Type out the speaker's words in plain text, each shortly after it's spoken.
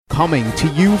Coming to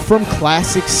you from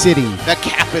Classic City, the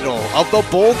capital of the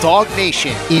Bulldog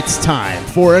Nation. It's time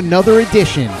for another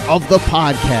edition of the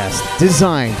podcast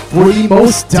designed for the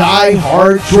most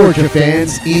die-hard Georgia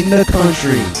fans in the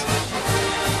country.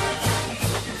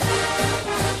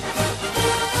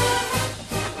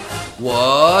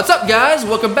 What's up, guys?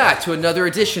 Welcome back to another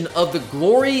edition of the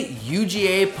Glory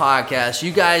UGA podcast.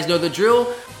 You guys know the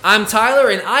drill. I'm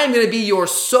Tyler, and I'm going to be your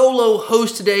solo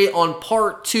host today on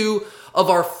part 2 of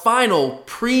our final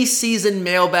preseason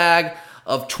mailbag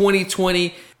of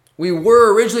 2020. We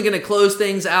were originally going to close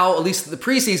things out, at least the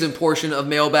preseason portion of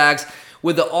mailbags,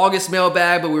 with the August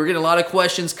mailbag, but we were getting a lot of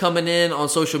questions coming in on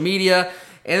social media,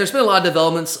 and there's been a lot of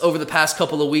developments over the past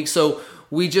couple of weeks, so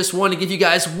we just want to give you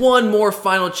guys one more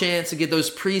final chance to get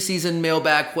those preseason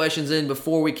mailbag questions in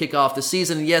before we kick off the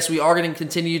season. And yes, we are going to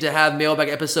continue to have mailbag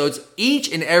episodes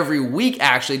each and every week,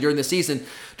 actually, during the season.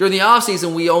 During the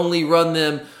offseason, we only run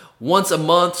them once a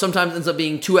month. Sometimes it ends up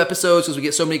being 2 episodes because we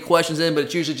get so many questions in, but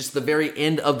it's usually just the very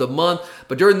end of the month.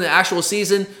 But during the actual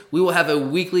season, we will have a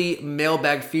weekly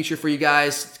mailbag feature for you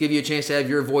guys to give you a chance to have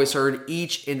your voice heard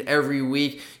each and every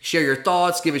week. Share your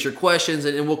thoughts, give us your questions,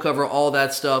 and we'll cover all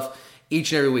that stuff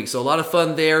each and every week. So a lot of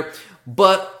fun there.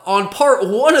 But on part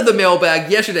 1 of the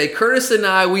mailbag yesterday, Curtis and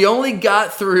I, we only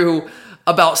got through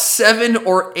about 7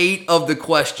 or 8 of the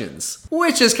questions,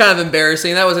 which is kind of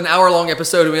embarrassing. That was an hour-long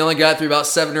episode, and we only got through about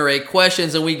 7 or 8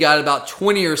 questions, and we got about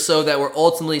 20 or so that were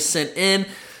ultimately sent in.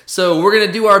 So we're going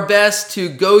to do our best to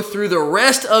go through the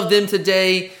rest of them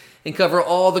today and cover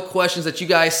all the questions that you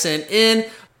guys sent in.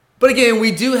 But again, we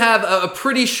do have a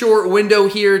pretty short window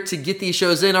here to get these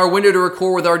shows in. Our window to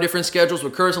record with our different schedules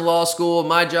with Curtis in law school,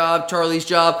 my job, Charlie's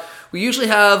job. We usually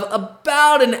have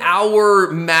about an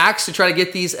hour max to try to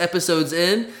get these episodes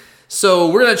in.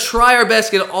 So we're going to try our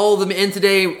best to get all of them in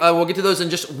today. We'll get to those in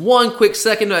just one quick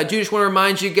second. I do just want to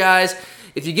remind you guys,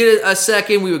 if you get a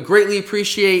second, we would greatly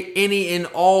appreciate any and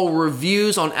all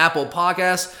reviews on Apple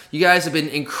Podcasts. You guys have been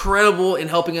incredible in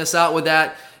helping us out with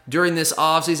that. During this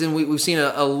offseason, we've seen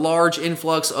a large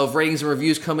influx of ratings and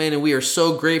reviews come in, and we are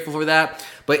so grateful for that.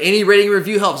 But any rating and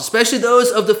review helps, especially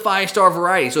those of the 5-star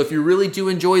variety. So if you really do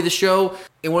enjoy the show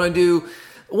and want to do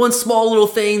one small little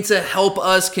thing to help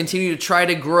us continue to try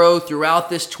to grow throughout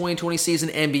this 2020 season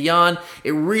and beyond,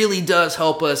 it really does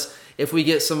help us if we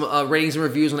get some ratings and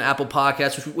reviews on Apple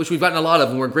Podcasts, which we've gotten a lot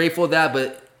of, and we're grateful for that,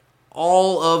 but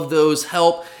all of those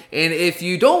help. And if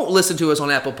you don't listen to us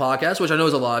on Apple Podcasts, which I know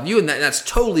is a lot of you, and that's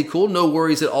totally cool, no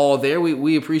worries at all there.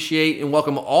 We appreciate and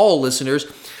welcome all listeners.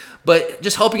 But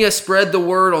just helping us spread the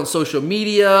word on social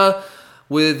media,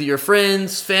 with your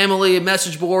friends, family,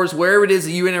 message boards, wherever it is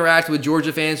that you interact with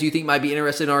Georgia fans who you think might be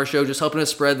interested in our show, just helping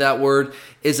us spread that word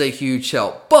is a huge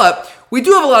help. But we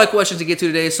do have a lot of questions to get to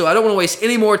today, so I don't want to waste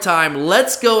any more time.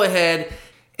 Let's go ahead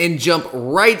and jump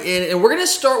right in. And we're going to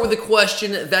start with a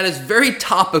question that is very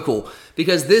topical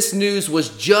because this news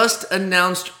was just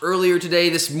announced earlier today,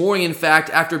 this morning, in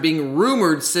fact, after being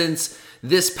rumored since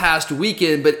this past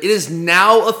weekend. But it is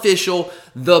now official.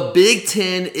 The Big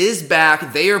Ten is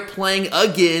back. They are playing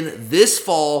again this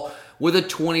fall with a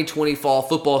 2020 fall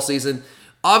football season,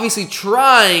 obviously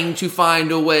trying to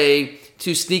find a way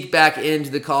to sneak back into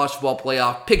the college football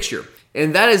playoff picture.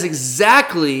 And that is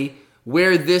exactly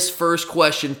where this first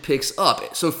question picks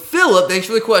up. So Philip, thanks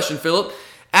for the question, Philip,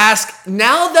 asks,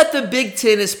 now that the Big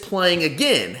Ten is playing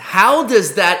again, how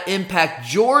does that impact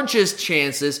Georgia's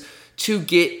chances to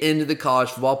get into the college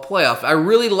football playoff? I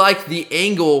really like the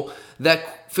angle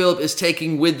that Philip is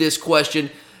taking with this question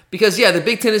because, yeah, the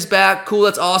Big Ten is back. Cool,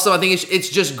 that's awesome. I think it's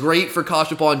just great for college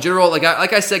football in general. Like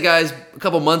I said, guys, a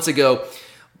couple months ago,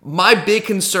 my big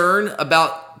concern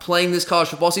about playing this college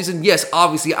football season, yes,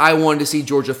 obviously I wanted to see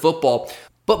Georgia football,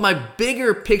 but my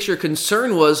bigger picture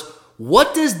concern was,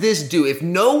 what does this do? If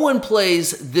no one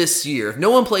plays this year, if no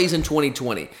one plays in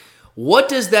 2020, what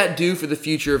does that do for the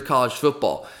future of college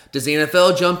football? Does the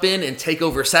NFL jump in and take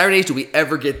over Saturdays? Do we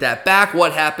ever get that back?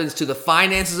 What happens to the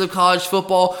finances of college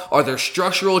football? Are there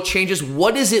structural changes?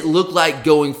 What does it look like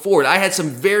going forward? I had some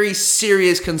very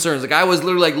serious concerns. I was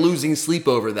literally losing sleep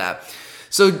over that.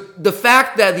 So the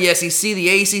fact that the SEC, the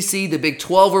ACC, the Big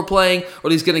 12 were playing, or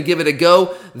at least going to give it a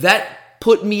go, that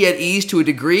put me at ease to a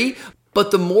degree.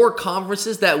 But the more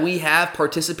conferences that we have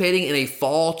participating in a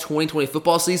fall 2020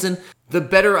 football season, the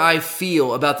better I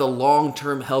feel about the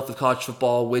long-term health of college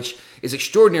football, which is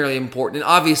extraordinarily important. And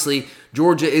obviously,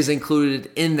 Georgia is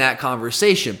included in that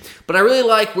conversation. But I really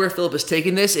like where Philip is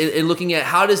taking this and looking at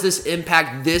how does this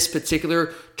impact this particular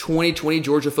 2020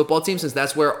 Georgia football team, since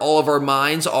that's where all of our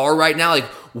minds are right now.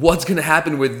 What's going to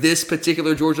happen with this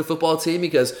particular Georgia football team?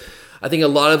 Because I think a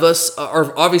lot of us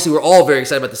are, obviously we're all very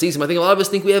excited about the season, but I think a lot of us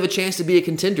think we have a chance to be a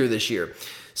contender this year.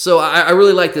 So I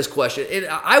really like this question. And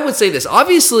I would say this,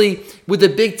 obviously with the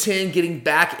Big Ten getting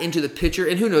back into the picture,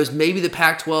 and who knows, maybe the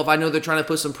Pac-12, I know they're trying to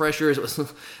put some pressure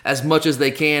as much as they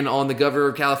can on the governor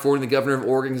of California, the governor of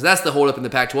Oregon, because that's the holdup in the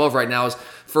Pac-12 right now is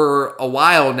for a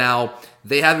while now,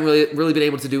 they haven't really been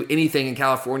able to do anything in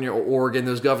California or Oregon.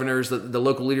 Those governors, the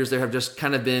local leaders there have just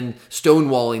kind of been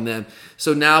stonewalling them.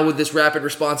 So now with this rapid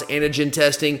response antigen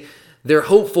testing, they're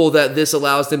hopeful that this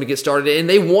allows them to get started. And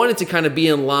they wanted to kind of be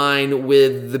in line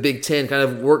with the Big Ten, kind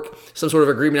of work some sort of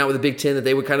agreement out with the Big Ten that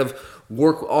they would kind of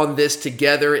work on this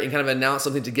together and kind of announce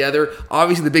something together.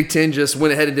 Obviously, the Big Ten just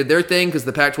went ahead and did their thing because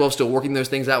the Pac-12 is still working those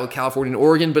things out with California and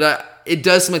Oregon. But it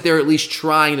does seem like they're at least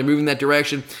trying to move in that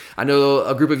direction. I know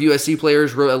a group of USC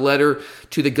players wrote a letter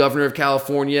to the governor of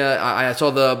California. I saw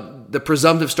the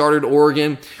presumptive starter at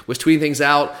Oregon was tweeting things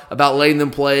out about letting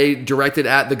them play, directed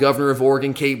at the governor of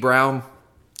Oregon, Kate Brown.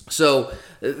 So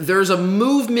there's a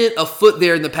movement afoot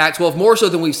there in the Pac-12, more so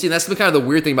than we've seen. That's been kind of the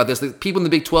weird thing about this. The people in the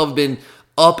Big 12 have been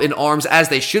up in arms, as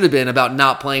they should have been, about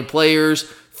not playing players,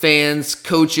 fans,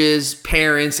 coaches,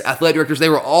 parents, athletic directors. They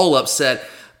were all upset.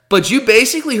 But you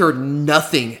basically heard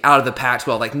nothing out of the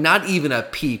Pac-12, like not even a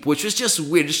peep, which was just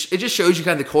weird. It just shows you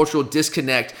kind of the cultural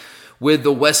disconnect with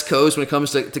the West Coast when it comes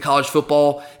to college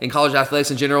football and college athletics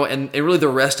in general, and really the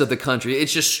rest of the country.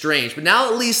 It's just strange. But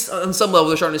now at least on some level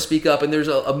they're starting to speak up, and there's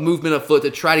a movement afoot to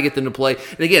try to get them to play.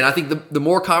 And again, I think the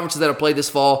more conferences that are played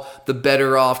this fall, the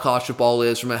better off college football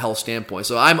is from a health standpoint.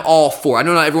 So I'm all for it. I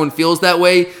know not everyone feels that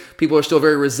way. People are still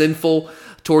very resentful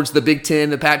towards the Big Ten,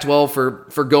 the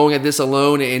Pac-12 for going at this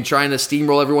alone and trying to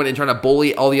steamroll everyone and trying to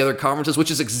bully all the other conferences,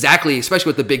 which is exactly, especially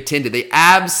what the Big Ten did. They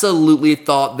absolutely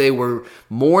thought they were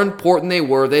more important than they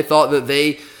were. They thought that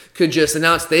they could just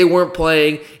announce they weren't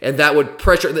playing and that would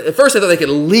pressure. At first, I thought they could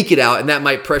leak it out and that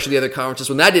might pressure the other conferences.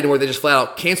 When that didn't work, they just flat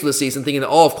out canceled the season, thinking that,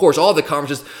 of course, all the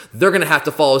conferences, they're going to have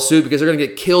to follow suit because they're going to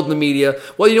get killed in the media.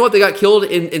 Well, you know what? They got killed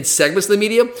in segments of the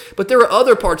media, but there were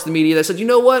other parts of the media that said, you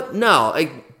know what? No,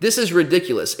 this is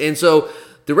ridiculous. And so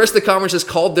the rest of the conference has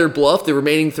called their bluff, the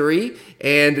remaining three,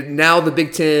 and now the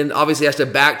Big Ten obviously has to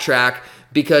backtrack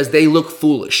because they look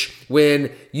foolish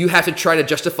when you have to try to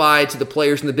justify to the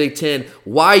players in the Big Ten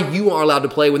why you aren't allowed to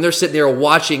play when they're sitting there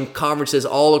watching conferences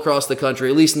all across the country,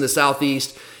 at least in the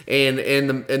Southeast and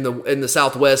in the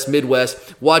Southwest,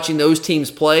 Midwest, watching those teams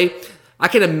play. I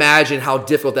can imagine how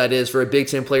difficult that is for a Big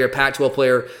Ten player, Pac-12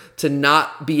 player, to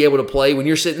not be able to play when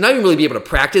you're sitting, not even really be able to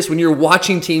practice when you're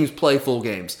watching teams play full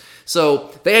games.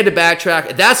 So they had to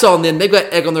backtrack. That's on them. They've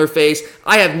got egg on their face.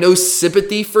 I have no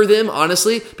sympathy for them,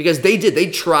 honestly, because they did.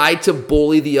 They tried to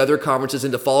bully the other conferences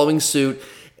into following suit,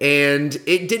 and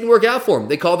it didn't work out for them.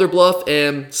 They called their bluff,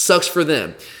 and sucks for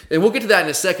them. And we'll get to that in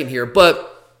a second here, but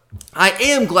I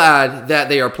am glad that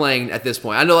they are playing at this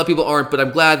point. I know a lot of people aren't, but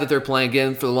I'm glad that they're playing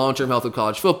again for the long-term health of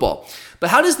college football. But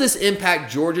how does this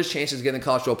impact Georgia's chances of getting the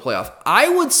college football playoff? I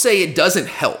would say it doesn't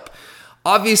help.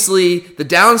 Obviously, the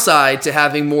downside to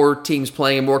having more teams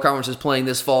playing and more conferences playing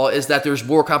this fall is that there's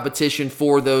more competition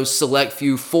for those select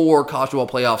few 4 college football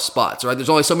playoff spots, right? There's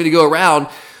only so many to go around.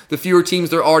 The fewer teams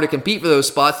there are to compete for those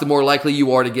spots, the more likely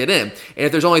you are to get in. And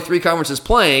if there's only 3 conferences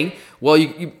playing, well,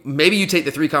 maybe you take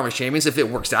the 3 conference champions if it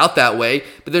works out that way,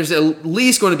 but there's at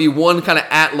least going to be one kind of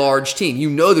at-large team. You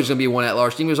know there's going to be one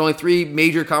at-large team. There's only 3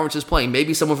 major conferences playing.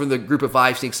 Maybe someone from the group of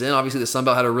 5 sneaks in. Obviously, the Sun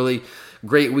Belt had a really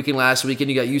great weekend last weekend.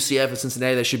 You got UCF and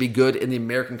Cincinnati that should be good in the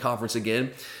American Conference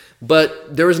again.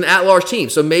 But there was an at-large team,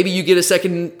 so maybe you get a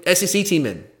second SEC team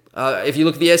in. If you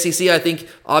look at the SEC, I think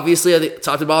obviously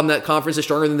top to bottom that conference is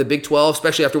stronger than the Big 12,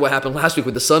 especially after what happened last week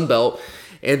with the Sun Belt.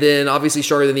 And then obviously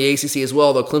stronger than the ACC as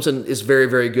well, though Clemson is very,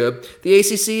 very good. The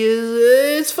ACC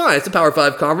it's fine. It's a Power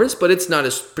 5 conference, but it's not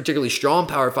a particularly strong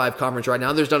Power 5 conference right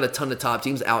now. There's not a ton of top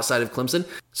teams outside of Clemson.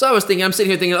 So I'm sitting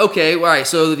here thinking, okay, all right,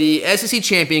 so the SEC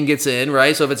champion gets in,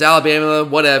 right? So if it's Alabama,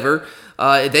 whatever,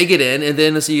 they get in. And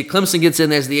then let's see, Clemson gets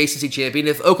in as the ACC champion.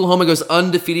 If Oklahoma goes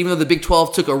undefeated, even though the Big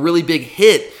 12 took a really big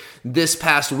hit this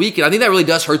past weekend, I think that really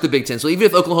does hurt the Big Ten. So even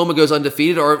if Oklahoma goes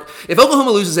undefeated, or if Oklahoma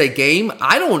loses a game,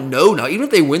 I don't know now, even if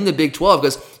they win the Big 12,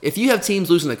 because if you have teams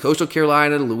losing to Coastal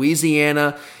Carolina,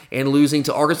 Louisiana, and losing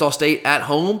to Arkansas State at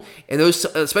home, and those,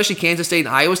 especially Kansas State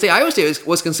and Iowa State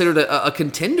was considered a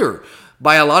contender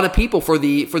by a lot of people for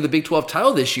the Big 12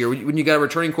 title this year. When you got a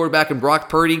returning quarterback in Brock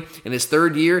Purdy in his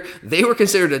 3rd year, they were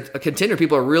considered a contender.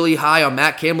 People are really high on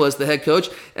Matt Campbell as the head coach,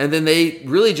 and then they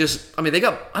really just, they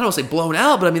got, I don't want to say blown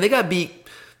out, but they got beat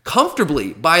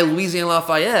comfortably by Louisiana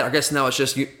Lafayette. I guess now it's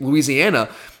just Louisiana.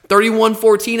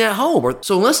 31-14 at home.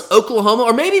 So unless Oklahoma,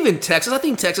 or maybe even Texas, I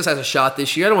think Texas has a shot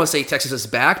this year. I don't want to say Texas is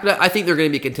back, but I think they're going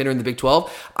to be a contender in the Big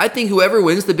 12. I think whoever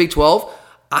wins the Big 12,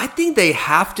 I think they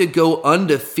have to go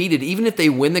undefeated. Even if they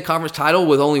win the conference title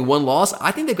with only one loss,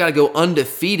 I think they've got to go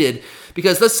undefeated.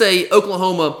 Because let's say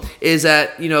Oklahoma is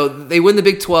at, they win the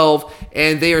Big 12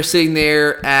 and they are sitting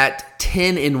there at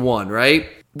 10-1, right?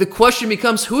 The question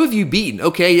becomes, who have you beaten?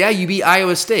 Okay, yeah, you beat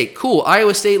Iowa State. Cool.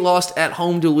 Iowa State lost at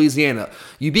home to Louisiana.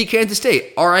 You beat Kansas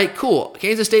State. All right, cool.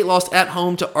 Kansas State lost at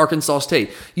home to Arkansas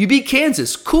State. You beat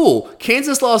Kansas. Cool.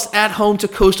 Kansas lost at home to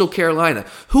Coastal Carolina.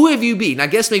 Who have you beaten? I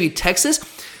guess maybe Texas.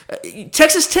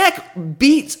 Texas Tech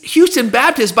beats Houston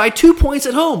Baptist by 2 points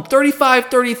at home,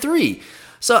 35-33.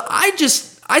 So I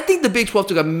think the Big 12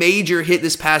 took a major hit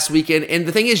this past weekend. And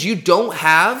the thing is, you don't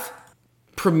have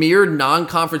premier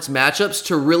non-conference matchups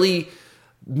to really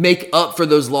make up for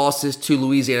those losses to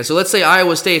Louisiana. So let's say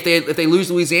Iowa State, if they lose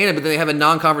Louisiana, but then they have a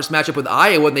non-conference matchup with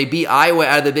Iowa and they beat Iowa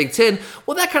out of the Big 10,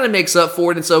 well, that kind of makes up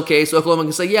for it. It's okay. So Oklahoma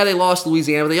can say, yeah, they lost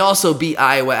Louisiana, but they also beat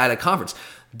Iowa out of conference.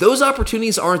 Those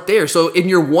opportunities aren't there. So in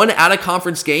your one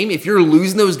out-of-conference game, if you're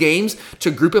losing those games to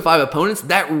Group of 5 opponents,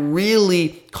 that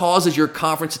really causes your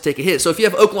conference to take a hit. So if you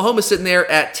have Oklahoma sitting there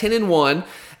at 10-1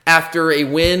 after a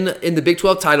win in the Big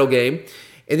 12 title game,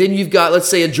 and then you've got, let's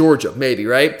say, a Georgia, maybe,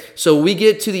 right? So we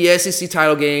get to the SEC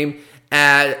title game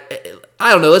at,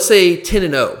 I don't know, let's say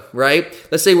 10-0, right?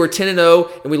 Let's say we're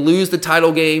 10-0 and we lose the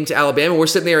title game to Alabama. We're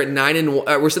sitting there at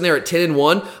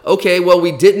 10-1. Okay, well,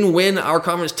 we didn't win our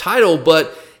conference title,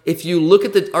 but if you look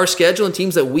at our schedule and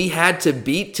teams that we had to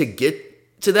beat to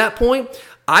get to that point,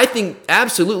 I think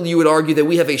absolutely you would argue that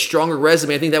we have a stronger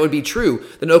resume. I think that would be true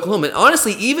than Oklahoma. And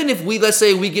honestly, even if let's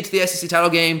say we get to the SEC title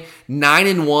game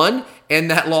 9-1, and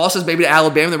that loss is maybe to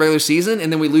Alabama in the regular season,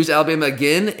 and then we lose Alabama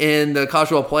again in the college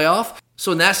football playoff.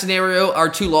 So in that scenario, our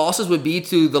 2 losses would be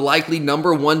to the likely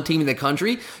number 1 team in the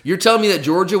country. You're telling me that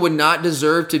Georgia would not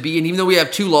deserve to be, and even though we have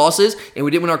 2 losses and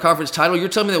we didn't win our conference title, you're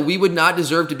telling me that we would not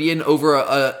deserve to be in over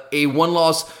a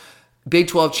one-loss Big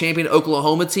 12 champion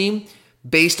Oklahoma team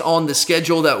based on the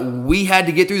schedule that we had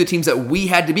to get through, the teams that we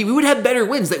had to beat. We would have better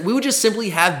wins. That we would just simply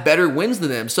have better wins than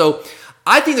them. So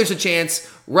I think there's a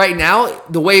chance right now,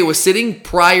 the way it was sitting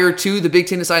prior to the Big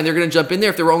Ten deciding they're going to jump in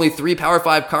there, if there were only 3 Power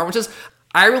 5 conferences,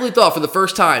 I really thought for the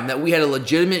first time that we had a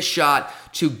legitimate shot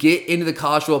to get into the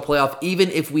college football playoff, even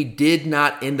if we did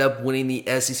not end up winning the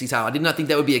SEC title. I did not think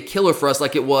that would be a killer for us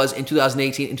like it was in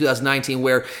 2018 and 2019,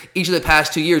 where each of the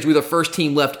past 2 years, we were the first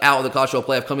team left out of the college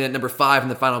football playoff, coming in at number 5 in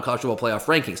the final college football playoff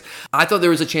rankings. I thought there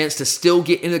was a chance to still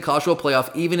get into the college football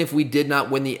playoff, even if we did not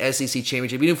win the SEC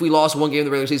championship, even if we lost 1 game in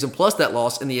the regular season, plus that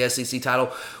loss in the SEC title,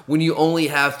 when you only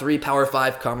have 3 Power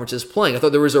 5 conferences playing. I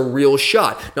thought there was a real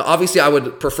shot. Now, obviously, I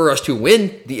would prefer us to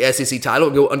win the SEC title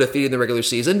and go undefeated in the regular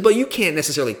season, but you can't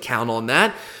necessarily count on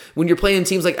that. When you're playing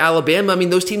teams like Alabama, I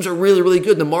mean, those teams are really, really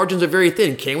good. The margins are very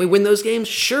thin. Can we win those games?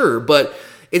 Sure, but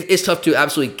it's tough to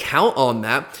absolutely count on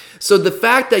that. So the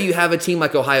fact that you have a team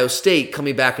like Ohio State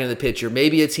coming back into the picture,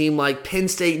 maybe a team like Penn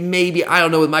State, maybe, I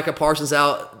don't know, with Micah Parsons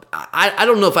out, I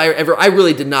don't know if I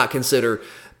really did not consider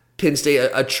Penn State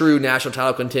a true national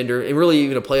title contender and really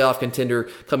even a playoff contender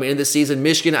coming into this season.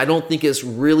 Michigan, I don't think is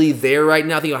really there right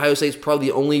now. I think Ohio State's probably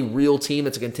the only real team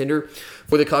that's a contender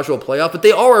for the college football playoff, but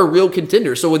they are a real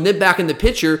contender. So when they're back in the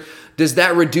picture, does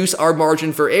that reduce our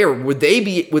margin for error? Would they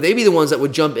be the ones that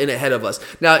would jump in ahead of us?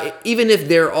 Now, even if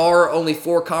there are only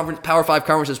 4 Power 5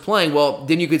 conferences playing, well,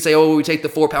 then you could say, oh, we take the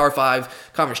 4 Power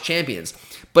 5 conference champions.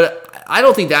 But I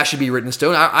don't think that should be written in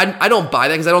stone. I don't buy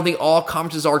that because I don't think all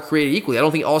conferences are created equally. I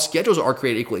don't think all schedules are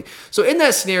created equally. So in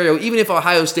that scenario, even if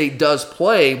Ohio State does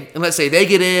play, and let's say they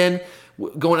get in,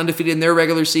 going undefeated in their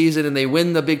regular season, and they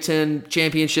win the Big Ten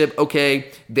championship,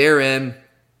 okay, they're in.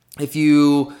 If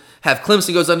you have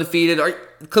Clemson goes undefeated,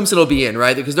 Clemson will be in,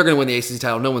 right? Because they're going to win the ACC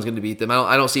title. No one's going to beat them.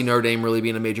 I don't see Notre Dame really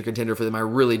being a major contender for them. I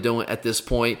really don't at this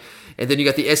point. And then you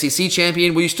got the SEC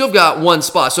champion. Well, you still got 1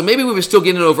 spot. So maybe we were still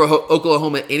getting it over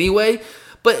Oklahoma anyway.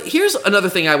 But here's another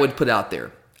thing I would put out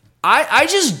there. I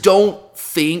just don't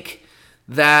think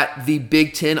that the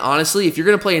Big Ten, honestly, if you're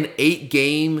going to play an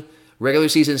 8-game regular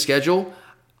season schedule,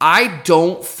 I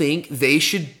don't think they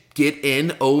should get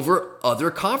in over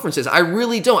other conferences. I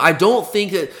really don't. I don't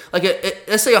think that,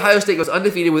 let's say Ohio State goes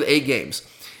undefeated with 8 games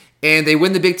and they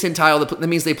win the Big Ten title. That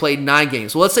means they played 9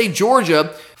 games. Well, let's say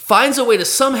Georgia finds a way to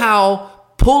somehow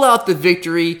pull out the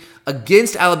victory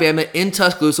against Alabama in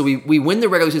Tuscaloosa. So we win the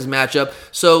regular season matchup.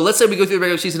 So let's say we go through the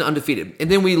regular season undefeated,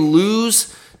 and then we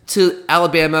lose to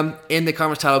Alabama in the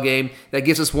conference title game. That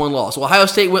gives us 1 loss. Well, Ohio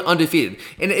State went undefeated.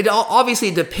 And it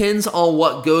obviously depends on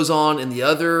what goes on in the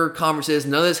other conferences.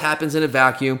 None of this happens in a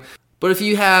vacuum. But if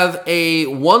you have a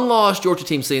one-loss Georgia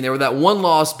team sitting there, with that one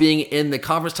loss being in the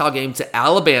conference title game to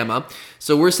Alabama,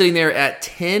 so we're sitting there at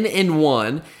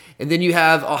 10-1, and then you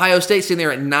have Ohio State sitting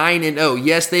there at 9-0.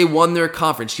 Yes, they won their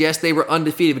conference. Yes, they were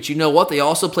undefeated, but you know what? They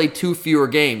also played 2 fewer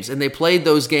games, and they played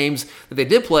those games that they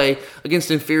did play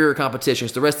against inferior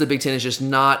competitions. The rest of the Big Ten is just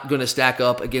not going to stack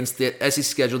up against the SEC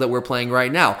schedule that we're playing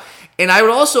right now. And I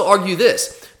would also argue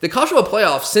this. The college football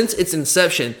playoff, since its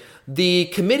inception, the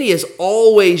committee has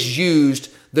always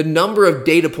used the number of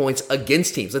data points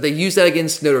against teams. Like they used that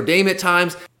against Notre Dame at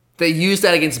times. They used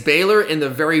that against Baylor in the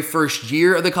very first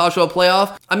year of the college football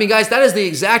playoff. I mean, guys, that is the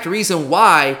exact reason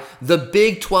why the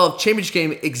Big 12 championship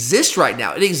game exists right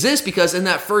now. It exists because in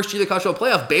that first year of the college football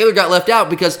playoff, Baylor got left out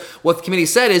because what the committee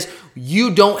said is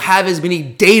you don't have as many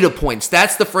data points.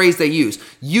 That's the phrase they use.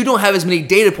 You don't have as many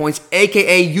data points,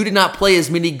 aka you did not play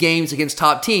as many games against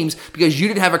top teams because you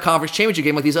didn't have a conference championship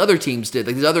game like these other teams did,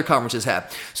 like these other conferences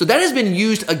have. So that has been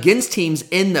used against teams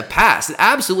in the past. It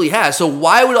absolutely has. So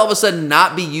why would all of a sudden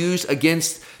not be used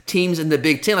against teams in the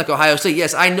Big Ten like Ohio State?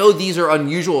 Yes, I know these are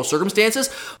unusual circumstances,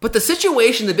 but the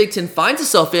situation the Big Ten finds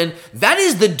itself in, that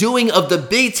is the doing of the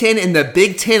Big Ten and the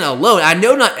Big Ten alone. I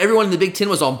know not everyone in the Big Ten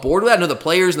was on board with that. I know the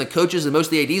players and the coaches and most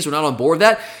of the ADs were not on board with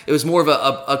that. It was more of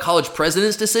a college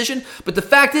president's decision. But the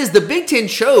fact is, the Big Ten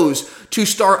chose to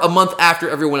start a month after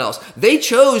everyone else. They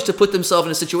chose to put themselves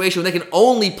in a situation where they can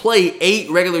only play 8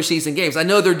 regular season games. I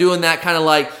know they're doing that kind of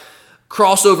like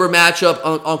crossover matchup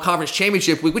on conference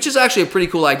championship week, which is actually a pretty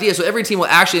cool idea. So every team will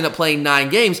actually end up playing 9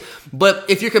 games. But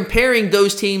if you're comparing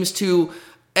those teams to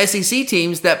SEC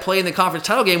teams that play in the conference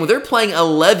title game, well, they're playing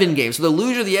 11 games. So the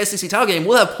loser of the SEC title game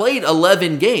will have played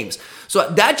 11 games. So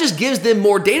that just gives them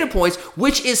more data points,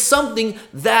 which is something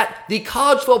that the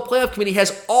College Football Playoff Committee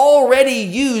has already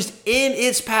used in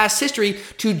its past history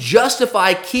to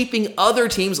justify keeping other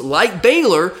teams like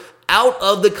Baylor out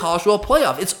of the college football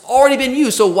playoff. It's already been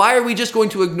used, so why are we just going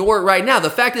to ignore it right now? The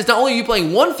fact is, not only are you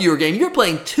playing 1 fewer game, you're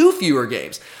playing 2 fewer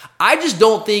games. I just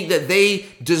don't think that they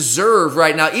deserve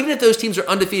right now, even if those teams are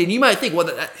undefeated, and you might think, well,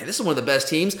 this is one of the best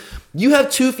teams, you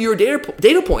have 2 fewer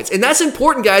data points, and that's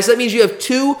important, guys. That means you have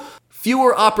 2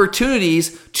 fewer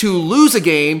opportunities to lose a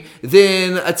game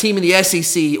than a team in the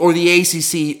SEC or the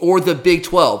ACC or the Big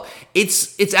 12.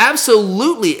 It's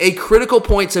absolutely a critical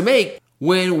point to make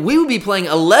when we would be playing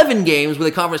 11 games with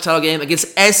a conference title game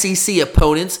against SEC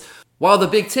opponents, while the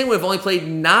Big Ten would have only played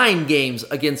 9 games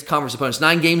against conference opponents,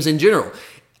 9 games in general.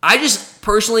 I just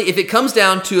personally, if it comes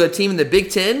down to a team in the Big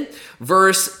Ten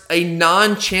versus a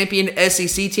non-champion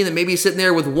SEC team that maybe is sitting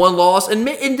there with 1 loss, and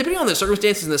depending on the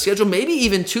circumstances and the schedule, maybe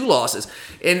even 2 losses,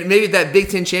 and maybe that Big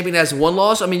Ten champion has 1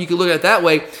 loss, I mean, you could look at it that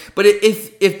way. But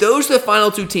if those are the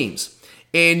final 2 teams,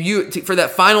 and you for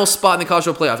that final spot in the college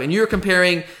football playoff, and you're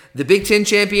comparing the Big Ten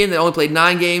champion that only played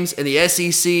 9 games and the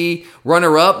SEC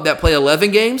runner-up that played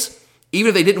 11 games, even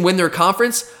if they didn't win their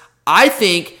conference, I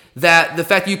think that the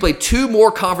fact that you play 2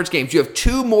 more conference games, you have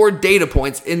 2 more data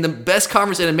points in the best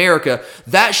conference in America,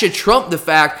 that should trump the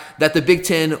fact that the Big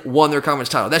Ten won their conference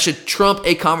title. That should trump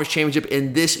a conference championship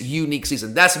in this unique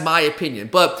season. That's my opinion.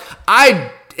 But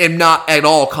I am not at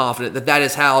all confident that that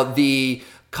is how the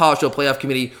College Football Playoff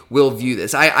Committee will view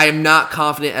this. I am not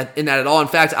confident in that at all. In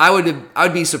fact, I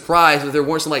would be surprised if there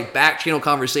weren't some like back channel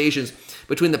conversations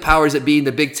between the powers that be in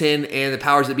the Big Ten and the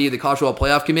powers that be in the College Football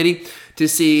Playoff Committee to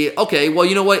see, okay, well,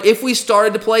 you know what? If we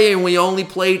started to play and we only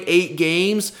played 8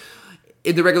 games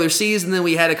in the regular season, then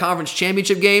we had a conference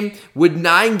championship game, would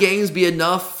 9 games be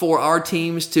enough for our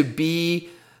teams to be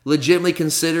legitimately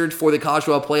considered for the College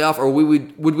Football Playoff, or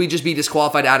would we just be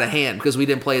disqualified out of hand because we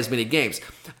didn't play as many games?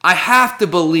 I have to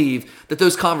believe that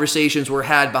those conversations were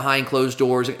had behind closed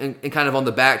doors and kind of on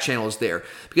the back channels there,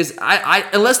 because I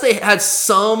unless they had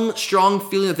some strong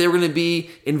feeling that they were going to be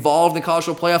involved in the College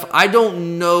Football Playoff, I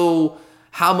don't know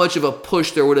how much of a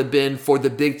push there would have been for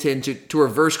the Big Ten to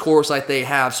reverse course like they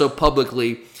have so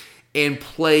publicly and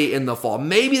play in the fall.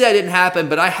 Maybe that didn't happen,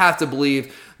 but I have to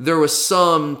believe there was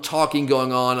some talking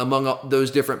going on among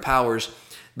those different powers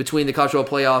between the College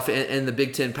Football Playoff and the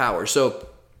Big Ten powers. So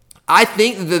I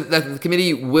think that the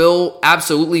committee will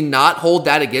absolutely not hold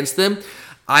that against them.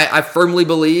 I firmly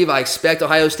believe, I expect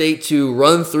Ohio State to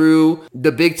run through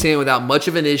the Big Ten without much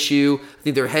of an issue. I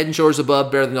think they're head and shoulders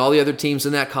above, better than all the other teams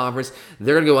in that conference.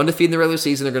 They're going to go undefeated in the regular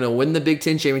season. They're going to win the Big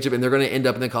Ten championship, and they're going to end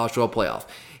up in the College Football Playoff.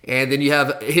 And then you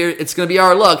have, here, it's going to be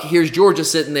our luck. Here's Georgia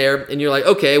sitting there, and you're like,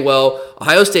 okay, well,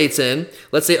 Ohio State's in.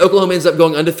 Let's say Oklahoma ends up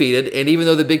going undefeated, and even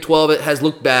though the Big 12 has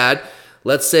looked bad,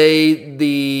 let's say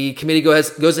the committee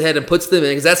goes ahead and puts them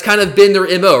in, because that's kind of been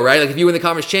their MO, right? Like if you win the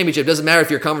conference championship, it doesn't matter if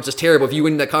your conference is terrible. If you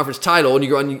win that conference title and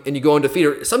you go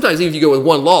undefeated, or sometimes even if you go with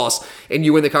one loss and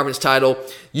you win the conference title,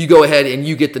 you go ahead and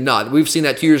you get the nod. We've seen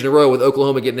that 2 years in a row with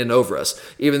Oklahoma getting in over us,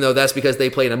 even though that's because they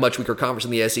play in a much weaker conference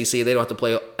in the SEC. They don't have to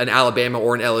play an Alabama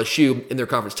or an LSU in their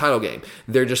conference title game.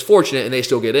 They're just fortunate and they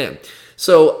still get in.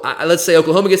 So let's say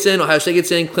Oklahoma gets in, Ohio State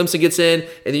gets in, Clemson gets in, and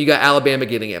then you got Alabama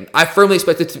getting in. I firmly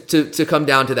expect it to come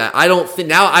down to that. I don't think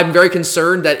now. I'm very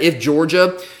concerned that if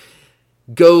Georgia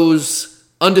goes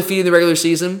undefeated in the regular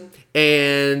season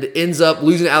and ends up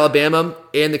losing to Alabama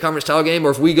in the conference title game,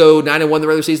 or if we go 9-1 in the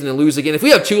regular season and lose again, if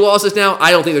we have 2 losses now,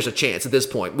 I don't think there's a chance at this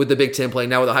point with the Big Ten playing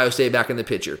now with Ohio State back in the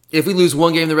picture. If we lose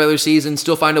 1 game in the regular season,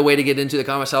 still find a way to get into the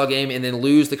conference title game, and then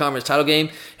lose the conference title game,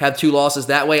 have 2 losses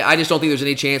that way, I just don't think there's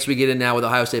any chance we get in now with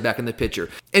Ohio State back in the picture.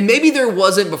 And maybe there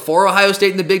wasn't before Ohio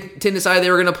State and the Big Ten decided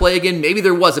they were going to play again. Maybe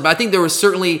there wasn't, but I think there was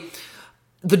certainly,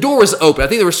 the door was open. I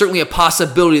think there was certainly a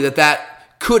possibility that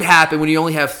could happen when you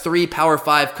only have 3 Power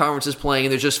 5 conferences playing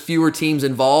and there's just fewer teams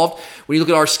involved. When you look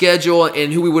at our schedule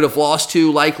and who we would have lost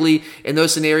to likely in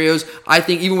those scenarios, I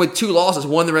think even with 2 losses,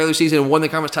 1 in the regular season and 1 in the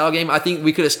conference title game, I think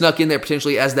we could have snuck in there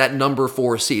potentially as that number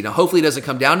 4 seed. Now, hopefully it doesn't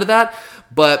come down to that,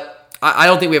 but I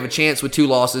don't think we have a chance with 2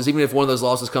 losses, even if one of those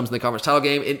losses comes in the conference title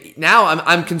game. And now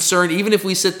I'm concerned, even if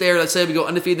we sit there, let's say we go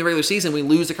undefeated in the regular season, we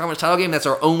lose the conference title game, that's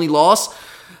our only loss.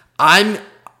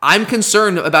 I'm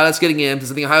concerned about us getting in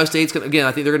because I think Ohio State's going to, again,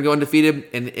 I think they're going to go undefeated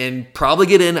and probably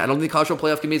get in. I don't think the College Football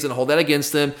Playoff Committee is going to hold that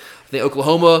against them. I think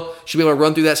Oklahoma should be able to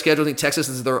run through that schedule. I think Texas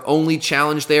is their only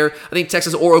challenge there. I think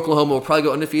Texas or Oklahoma will probably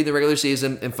go undefeated in the regular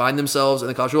season and find themselves in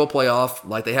the College Football Playoff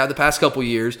like they have the past couple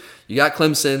years. You got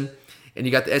Clemson and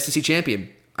you got the SEC champion.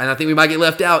 And I think we might get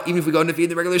left out even if we go undefeated in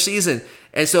the regular season.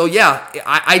 And so, yeah,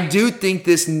 I do think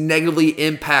this negatively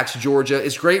impacts Georgia.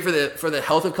 It's great for the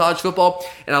health of college football.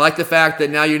 And I like the fact that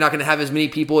now you're not going to have as many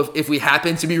people if we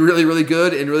happen to be really, really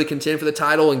good and really contend for the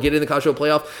title and get in the college football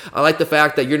playoff. I like the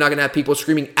fact that you're not going to have people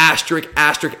screaming asterisk,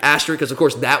 asterisk, asterisk, because, of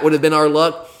course, that would have been our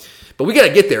luck. But we got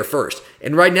to get there first.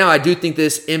 And right now, I do think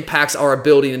this impacts our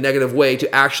ability in a negative way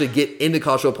to actually get into the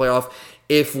college football playoff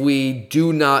if we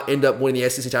do not end up winning the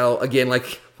SEC title again,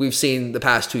 like we've seen the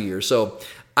past 2 years. So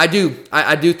I do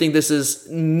think this is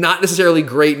not necessarily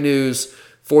great news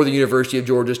for the University of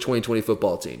Georgia's 2020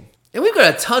 football team. And we've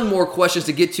got a ton more questions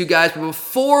to get to, guys. But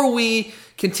before we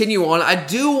continue on, I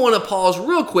do want to pause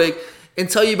real quick and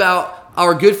tell you about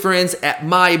our good friends at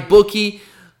MyBookie.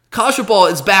 College football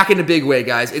is back in a big way,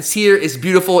 guys. It's here. It's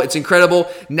beautiful. It's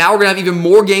incredible. Now we're going to have even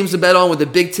more games to bet on with the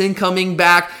Big Ten coming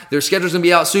back. Their schedule's going to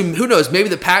be out soon. Who knows? Maybe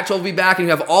the Pac-12 will be back and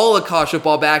you have all the college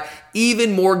football back.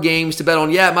 Even more games to bet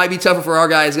on. Yeah, it might be tougher for our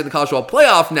guys to get the college football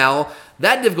playoff now.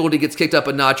 That difficulty gets kicked up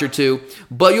a notch or two.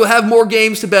 But you'll have more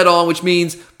games to bet on, which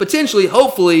means potentially,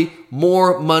 hopefully,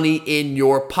 more money in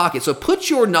your pocket. So put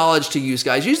your knowledge to use,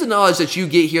 guys. Use the knowledge that you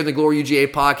get here in the Glory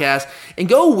UGA podcast and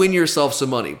go win yourself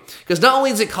some money. Because not only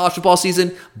is it college football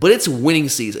season, but it's winning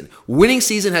season. Winning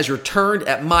season has returned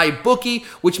at MyBookie,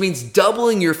 which means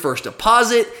doubling your first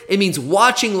deposit. It means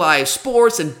watching live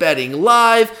sports and betting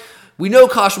live. We know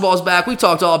college football is back. We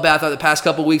talked all about that the past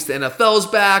couple weeks. The NFL's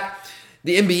back.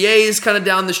 The NBA is kind of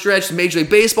down the stretch. Major League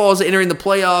Baseball is entering the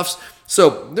playoffs.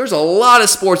 So there's a lot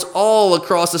of sports all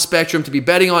across the spectrum to be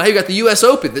betting on. Hey, you got the U.S.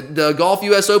 Open, the Golf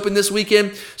U.S. Open this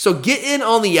weekend. So get in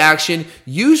on the action.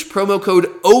 Use promo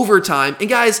code OVERTIME. And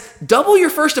guys, double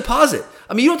your first deposit.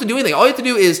 I mean, you don't have to do anything. All you have to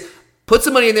do is put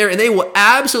some money in there, and they will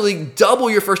absolutely double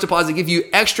your first deposit, give you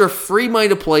extra free money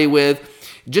to play with,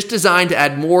 just designed to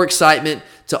add more excitement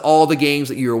to all the games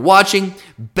that you're watching.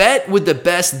 Bet with the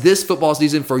best this football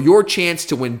season for your chance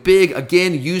to win big.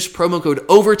 Again, use promo code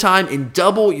OVERTIME and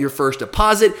double your first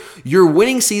deposit. Your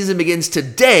winning season begins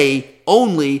today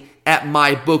only at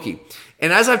MyBookie.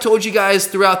 And as I've told you guys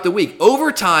throughout the week,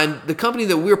 Overtime, the company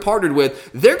that we're partnered with,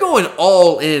 they're going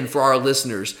all in for our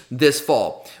listeners this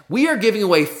fall. We are giving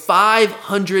away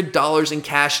 $500 in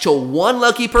cash to one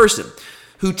lucky person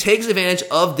who takes advantage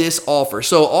of this offer.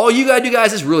 So all you gotta do,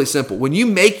 guys, is really simple. When you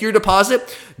make your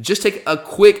deposit, just take a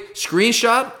quick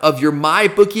screenshot of your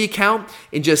MyBookie account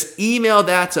and just email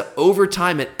that to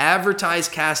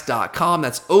overtime@advertisecast.com.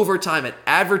 That's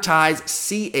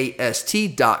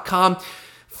overtime@advertisecast.com.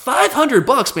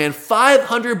 $500, man.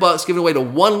 $500 given away to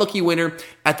one lucky winner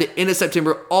at the end of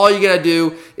September. All you gotta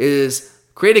do is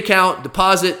create an account,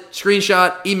 deposit,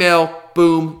 screenshot, email,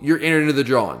 boom, you're entered into the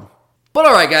drawing. But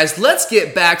all right, guys, let's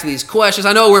get back to these questions.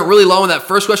 I know we're really low on that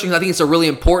first question because I think it's a really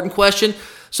important question.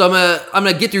 So I'm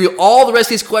gonna get through all the rest of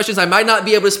these questions. I might not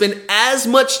be able to spend as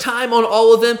much time on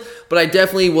all of them, but I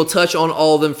definitely will touch on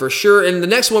all of them for sure. And the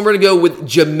next one, we're going to go with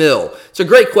Jamil. It's a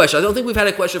great question. I don't think we've had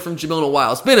a question from Jamil in a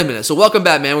while. It's been a minute, so welcome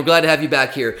back, man. We're glad to have you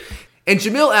back here. And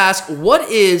Jamil asks, what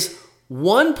is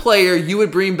one player you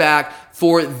would bring back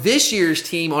for this year's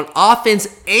team on offense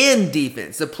and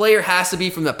defense? The player has to be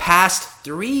from the past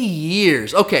 3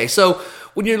 years. Okay, so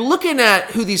when you're looking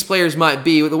at who these players might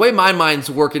be, the way my mind's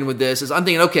working with this is I'm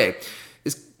thinking, okay,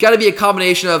 it's got to be a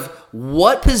combination of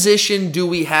what position do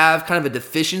we have kind of a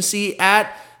deficiency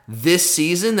at this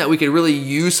season that we could really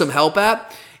use some help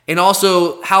at, and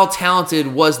also how talented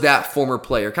was that former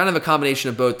player. Kind of a combination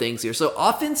of both things here. So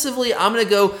offensively, I'm going to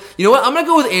go, you know what? I'm going to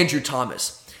go with Andrew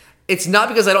Thomas. It's not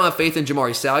because I don't have faith in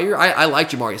Jamari Salyer. I like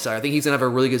Jamari Salyer. I think he's going to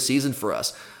have a really good season for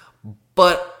us.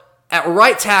 But at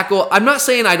right tackle, I'm not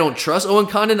saying I don't trust Owen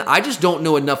Condon. I just don't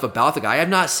know enough about the guy. I have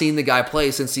not seen the guy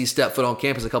play since he stepped foot on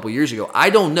campus a couple years ago. I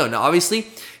don't know. Now, obviously,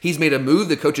 he's made a move.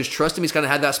 The coaches trust him. He's kind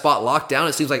of had that spot locked down.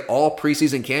 It seems like all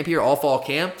preseason camp here, all fall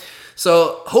camp.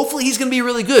 So hopefully he's going to be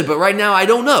really good. But right now, I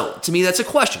don't know. To me, that's a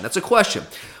question. That's a question.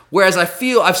 Whereas I've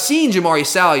seen Jamari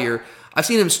Salyer. I've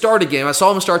seen him start a game. I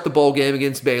saw him start the bowl game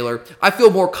against Baylor. I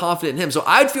feel more confident in him. So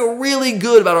I'd feel really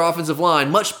good about our offensive line,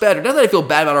 much better. Not that I feel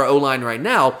bad about our O-line right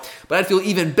now, but I'd feel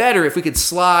even better if we could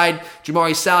slide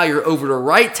Jamari Salyer over to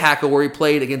right tackle where he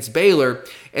played against Baylor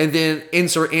and then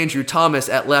insert Andrew Thomas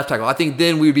at left tackle. I think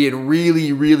then we'd be in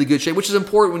really, really good shape, which is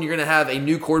important when you're going to have a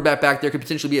new quarterback back there. Could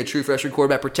potentially be a true freshman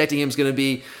quarterback. Protecting him is going to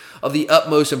be of the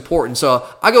utmost importance. So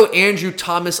I go Andrew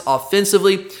Thomas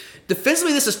offensively.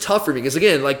 Defensively, this is tough for me because,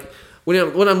 again, like, when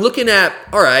I'm looking at,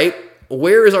 all right,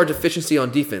 where is our deficiency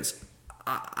on defense?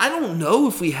 I don't know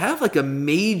if we have like a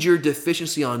major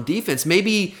deficiency on defense.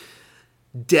 Maybe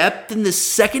depth in the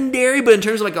secondary, but in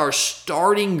terms of like our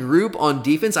starting group on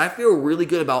defense, I feel really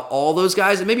good about all those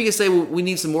guys. And maybe you can say we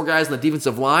need some more guys on the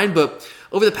defensive line, but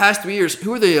over the past 3 years,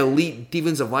 who are the elite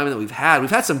defensive linemen that we've had? We've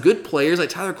had some good players. Like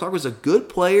Tyler Clark was a good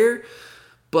player,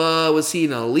 but was he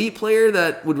an elite player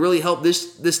that would really help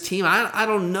this team? I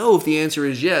don't know if the answer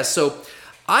is yes. So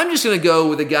I'm just going to go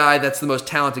with a guy that's the most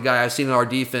talented guy I've seen in our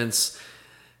defense.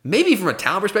 Maybe from a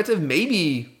talent perspective,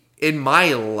 maybe in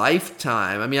my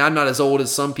lifetime. I mean, I'm not as old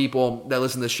as some people that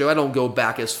listen to the show. I don't go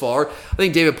back as far. I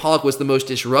think David Pollock was the most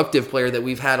disruptive player that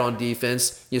we've had on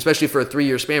defense, especially for a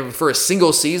 3-year span. But for a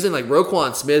single season, like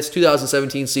Roquan Smith's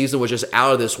 2017 season was just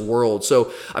out of this world.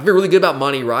 So I feel really good about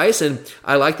Monty Rice, and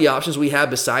I like the options we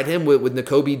have beside him with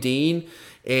Nakobe Dean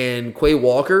and Quay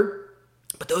Walker.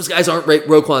 But those guys aren't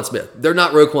Roquan Smith. They're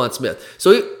not Roquan Smith.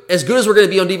 So as good as we're going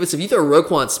to be on defense, if you throw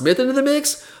Roquan Smith into the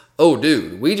mix, oh,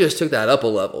 dude, we just took that up a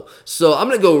level. So I'm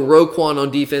going to go Roquan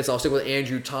on defense. I'll stick with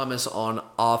Andrew Thomas on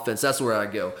offense. That's where I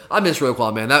go. I miss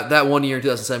Roquan, man. That 1 year in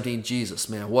 2017, Jesus,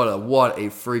 man, what a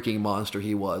freaking monster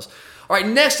he was. All right,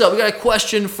 next up, we got a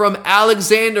question from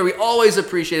Alexander. We always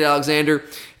appreciate Alexander.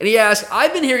 And he asks,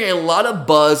 I've been hearing a lot of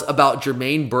buzz about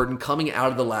Jermaine Burton coming out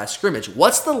of the last scrimmage.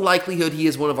 What's the likelihood he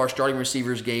is one of our starting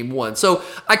receivers game one? So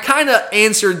I kind of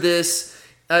answered this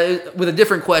with a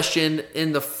different question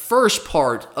in the first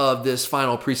part of this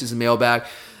final preseason mailbag.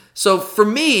 So for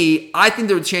me, I think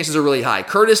the chances are really high.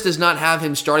 Curtis does not have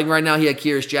him starting right now. He had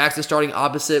Kearis Jackson starting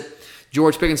opposite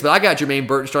George Pickens, but I got Jermaine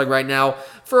Burton starting right now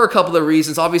for a couple of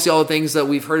reasons. Obviously, all the things that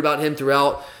we've heard about him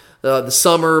throughout the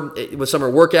summer with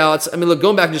summer workouts. I mean, look,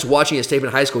 going back and just watching his tape in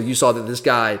high school, you saw that this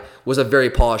guy was a very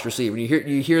polished receiver.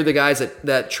 You hear the guys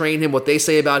that train him, what they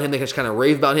say about him, they just kind of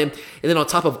rave about him. And then on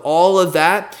top of all of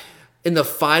that, in the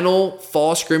final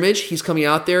fall scrimmage, he's coming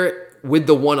out there with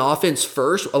the one offense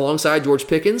first alongside George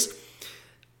Pickens.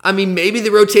 I mean, maybe the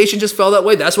rotation just fell that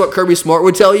way. That's what Kirby Smart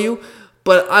would tell you.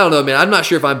 But I don't know, man. I'm not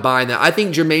sure if I'm buying that. I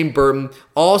think Jermaine Burton,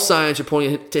 all signs are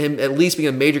pointing to him at least being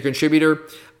a major contributor.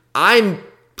 I'm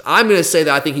going to say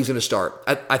that I think he's going to start.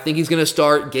 I think he's going to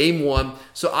start game one.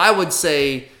 So I would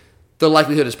say the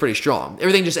likelihood is pretty strong.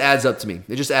 Everything just adds up to me.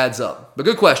 It just adds up. But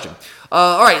good question.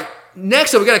 All right.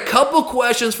 Next up, we got a couple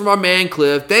questions from our man,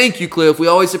 Cliff. Thank you, Cliff. We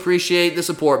always appreciate the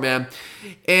support, man.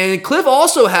 And Cliff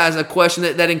also has a question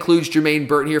that includes Jermaine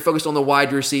Burton here, focused on the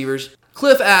wide receivers.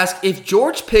 Cliff asks, if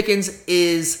George Pickens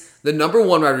is the number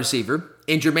one wide receiver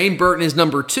and Jermaine Burton is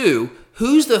number two,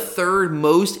 who's the third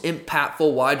most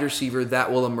impactful wide receiver that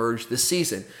will emerge this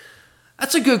season?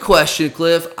 That's a good question,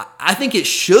 Cliff. I think it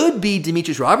should be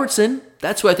Demetrius Robertson.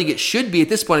 That's who I think it should be at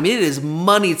this point. I mean, it is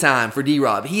money time for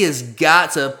D-Rob. He has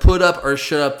got to put up or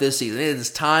shut up this season. It is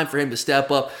time for him to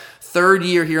step up. Third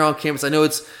year here on campus. I know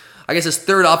it's his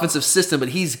third offensive system, but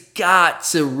he's got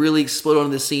to really explode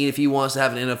on the scene if he wants to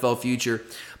have an NFL future.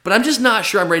 But I'm just not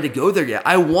sure I'm ready to go there yet.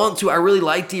 I want to. I really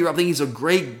like D-Rob. I think he's a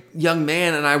great young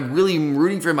man, and I really am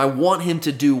rooting for him. I want him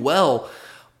to do well.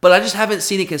 but I just haven't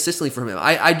seen it consistently from him.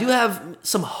 I do have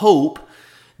some hope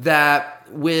that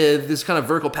with this kind of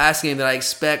vertical passing game that I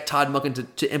expect Todd Monken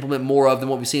to implement more of than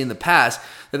what we've seen in the past,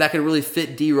 that could really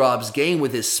fit D-Rob's game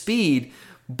with his speed.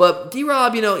 But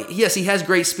D-Rob, yes, he has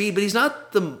great speed, but he's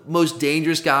not the most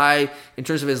dangerous guy in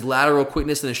terms of his lateral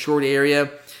quickness in a short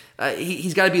area.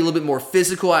 He's got to be a little bit more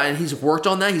physical, and he's worked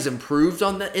on that. He's improved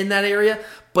on that in that area,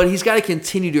 but he's got to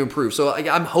continue to improve. So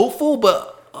I'm hopeful,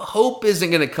 but hope isn't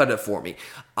going to cut it for me.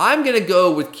 I'm going to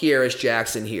go with Kearis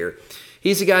Jackson here.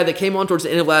 He's a guy that came on towards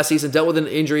the end of last season, dealt with an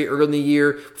injury early in the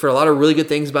year. For a lot of really good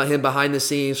things about him behind the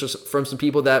scenes from some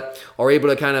people that are able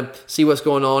to kind of see what's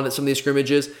going on at some of these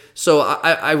scrimmages. So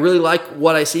I really like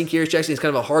what I see in Kearis Jackson. He's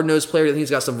kind of a hard-nosed player. I think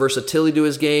he's got some versatility to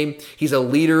his game. He's a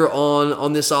leader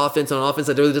on this offense, on an offense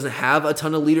that really doesn't have a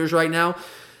ton of leaders right now.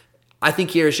 I think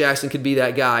Kearis Jackson could be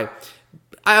that guy.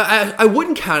 I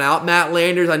wouldn't count out Matt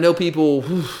Landers. I know people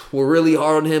were really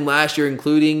hard on him last year,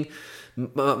 including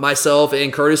myself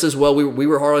and Curtis as well. We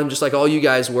were hard on him just like all you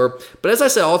guys were. But as I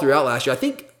said all throughout last year, I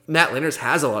think Matt Landers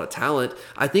has a lot of talent.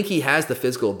 I think he has the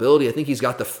physical ability. I think he's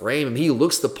got the frame. I mean, he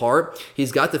looks the part.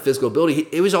 He's got the physical ability.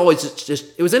 It was always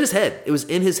it was in his head. It was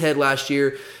in his head last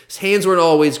year. His hands weren't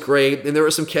always great, and there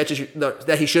were some catches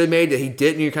that he should have made that he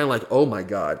didn't. And you're kind of like, oh my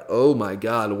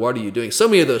God, what are you doing? So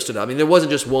many of those stood out. I mean, there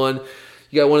wasn't just one.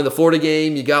 You got one in the Florida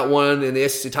game. You got one in the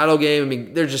SEC title game. I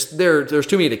mean, there's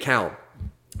too many to count.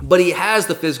 But he has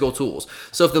the physical tools.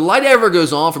 So if the light ever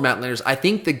goes on for Matt Landers, I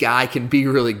think the guy can be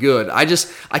really good. I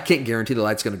can't guarantee the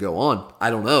light's going to go on. I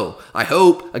don't know. I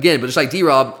hope, again, but just like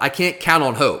D-Rob, I can't count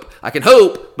on hope. I can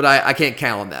hope, but I can't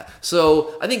count on that.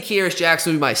 So I think Kearis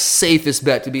Jackson would be my safest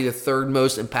bet to be the third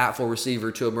most impactful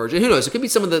receiver to emerge. And who knows? It could be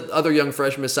some of the other young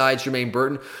freshmen besides Jermaine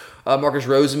Burton. Marcus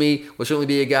Rosemy will certainly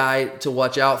be a guy to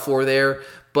watch out for there.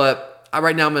 But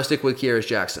right now I'm going to stick with Kearis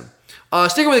Jackson.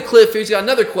 Sticking with Cliff, he's got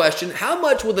another question. How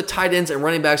much will the tight ends and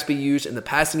running backs be used in the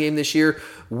passing game this year?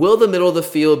 Will the middle of the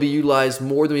field be utilized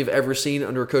more than we've ever seen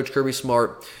under Coach Kirby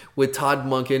Smart with Todd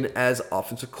Monken as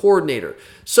offensive coordinator?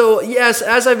 So, yes,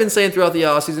 as I've been saying throughout the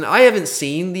offseason, I haven't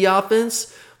seen the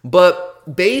offense,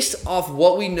 but based off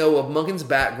what we know of Monken's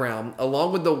background,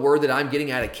 along with the word that I'm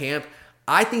getting out of camp,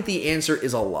 I think the answer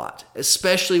is a lot,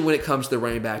 especially when it comes to the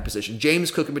running back position.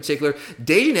 James Cook in particular.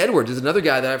 Daijun Edwards is another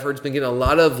guy that I've heard has been getting a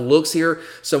lot of looks here,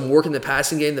 some work in the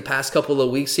passing game the past couple of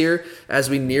weeks here as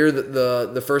we near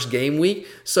the first game week.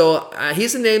 So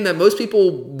he's a name that most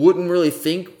people wouldn't really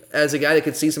think as a guy that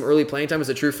could see some early playing time as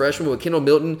a true freshman. With Kendall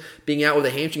Milton being out with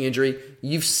a hamstring injury,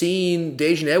 you've seen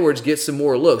Daijun Edwards get some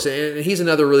more looks. And he's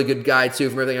another really good guy, too,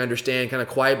 from everything I understand. Kind of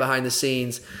quiet behind the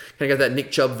scenes. Kind of got that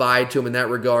Nick Chubb vibe to him in that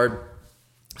regard.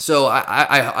 So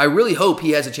I really hope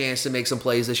he has a chance to make some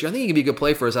plays this year. I think he can be a good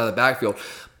play for us out of the backfield,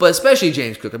 but especially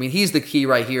James Cook. I mean, he's the key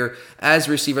right here as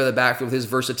a receiver in the backfield with his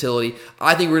versatility.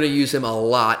 I think we're going to use him a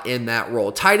lot in that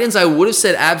role. Tight ends, I would have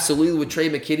said absolutely with Trey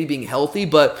McKitty being healthy,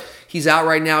 but he's out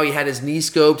right now. He had his knee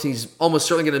scoped. He's almost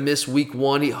certainly going to miss week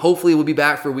 1. He hopefully will be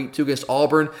back for week 2 against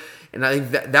Auburn. And I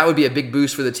think that would be a big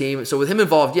boost for the team. So with him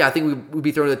involved, yeah, I think we'd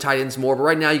be throwing the tight ends more. But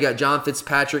right now you got John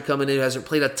Fitzpatrick coming in who hasn't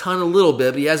played a ton a little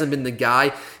bit, but he hasn't been the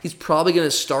guy. He's probably going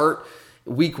to start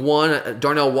week 1.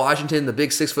 Darnell Washington, the big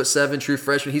 6'7" true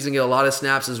freshman, he's going to get a lot of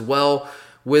snaps as well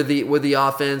with the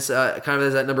offense, kind of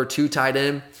as that number 2 tight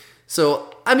end.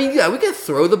 So, I mean, yeah, we can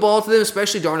throw the ball to them,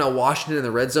 especially Darnell Washington in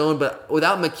the red zone, but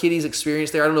without McKitty's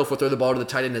experience there, I don't know if we'll throw the ball to the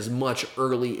tight end as much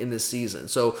early in this season.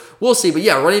 So we'll see. But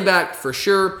yeah, running back for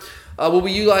sure. Will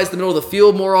we utilize the middle of the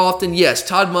field more often? Yes.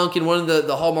 Todd Monken, one of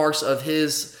the hallmarks of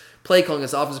his play calling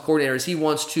as offensive coordinator is he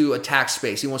wants to attack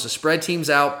space. He wants to spread teams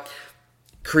out,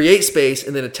 create space,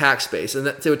 and then attack space.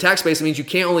 And to attack space, it means you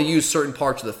can't only use certain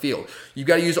parts of the field. You've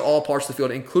got to use all parts of the field,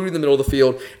 including the middle of the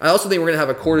field. I also think we're going to have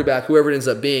a quarterback, whoever it ends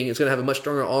up being, is going to have a much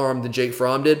stronger arm than Jake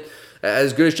Fromm did.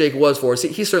 As good as Jake was for us,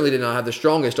 he certainly did not have the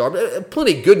strongest arm.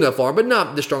 Plenty good enough arm, but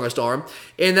not the strongest arm.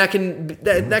 And that can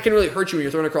really hurt you when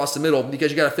you're throwing across the middle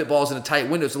because you got to fit balls in a tight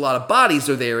window. So a lot of bodies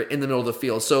are there in the middle of the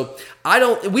field. So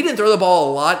we didn't throw the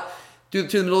ball a lot to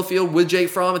the middle of the field with Jake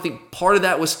Fromm. I think part of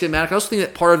that was schematic. I also think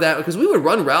that part of that, because we would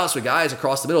run routes with guys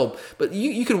across the middle, but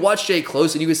you could watch Jake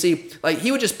close and you could see, like, he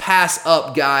would just pass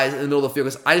up guys in the middle of the field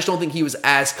because I just don't think he was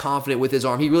as confident with his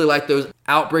arm. He really liked those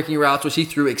out-breaking routes, which he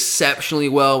threw exceptionally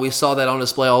well. We saw that on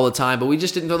display all the time, but we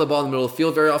just didn't throw the ball in the middle of the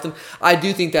field very often. I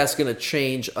do think that's going to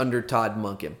change under Todd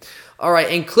Monken. All right,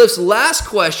 and Cliff's last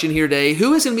question here today,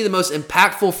 who is going to be the most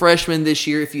impactful freshman this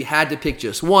year if you had to pick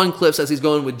just one? Cliff says he's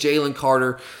going with Jalen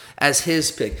Carter as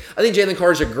his pick. I think Jalen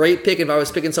Carter is a great pick. If I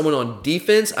was picking someone on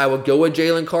defense, I would go with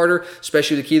Jalen Carter,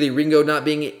 especially with Keely Ringo not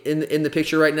being in the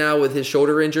picture right now with his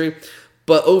shoulder injury.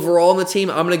 But overall on the team,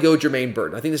 I'm going to go Jermaine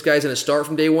Burton. I think this guy's going to start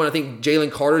from day one. I think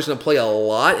Jalen Carter's going to play a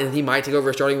lot, and he might take over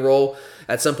a starting role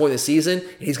at some point in the season. I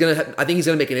think he's going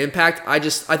to make an impact. I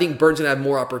think Burton's going to have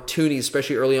more opportunities,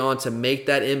 especially early on, to make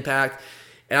that impact.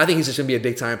 And I think he's just going to be a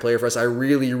big-time player for us. I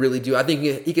really, really do. I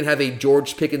think he can have a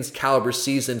George Pickens caliber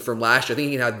season from last year. I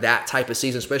think he can have that type of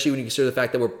season, especially when you consider the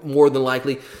fact that we're more than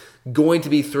likely going to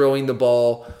be throwing the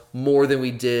ball more than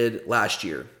we did last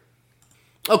year.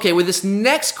 Okay, with this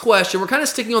next question, we're kind of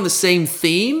sticking on the same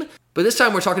theme, but this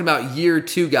time we're talking about year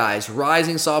 2 guys,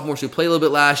 rising sophomores who played a little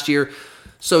bit last year.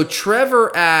 So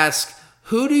Trevor asks,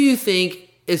 who do you think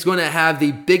is going to have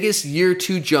the biggest year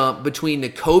 2 jump between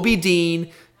Nakobe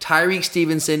Dean, Tyreek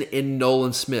Stevenson, and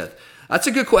Nolan Smith? That's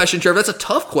a good question, Trevor. That's a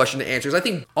tough question to answer, because I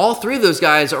think all 3 of those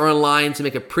guys are in line to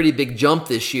make a pretty big jump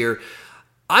this year.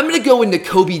 I'm going to go with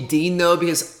Nakobe Dean, though,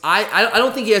 because I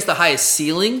don't think he has the highest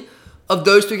ceiling of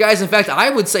those 3 guys. In fact, I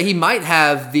would say he might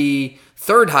have the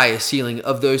 3rd highest ceiling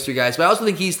of those 3 guys. But I also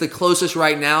think he's the closest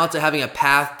right now to having a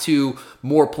path to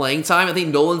more playing time. I think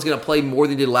Nolan's going to play more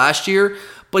than he did last year,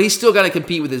 but he's still got to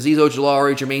compete with Azeez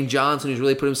Ojulari, Jermaine Johnson, who's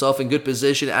really put himself in good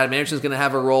position. Adam Anderson's going to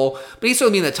have a role, but he's still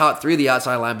going to be in the top 3 of the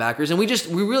outside linebackers. And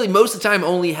we really, most of the time,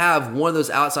 only have one of those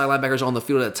outside linebackers on the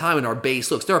field at a time in our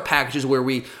base looks. There are packages where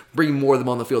we bring more of them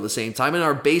on the field at the same time. In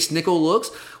our base nickel looks,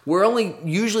 we're only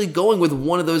usually going with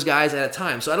one of those guys at a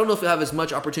time. So I don't know if he'll have as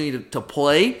much opportunity to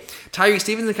play. Tyreek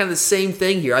Stevenson, kind of the same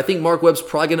thing here. I think Mark Webb's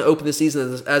probably going to open the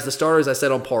season as the starter, as I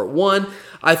said on part 1.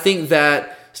 I think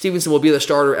that Stevenson will be the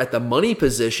starter at the money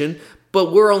position,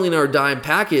 but we're only in our dime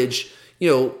package,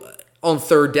 on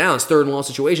 3rd downs, 3rd and long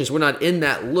situations. We're not in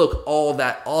that look all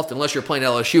that often, unless you're playing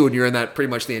LSU and you're in that pretty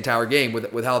much the entire game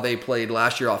with how they played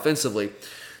last year offensively.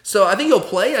 So I think he'll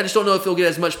play. I just don't know if he'll get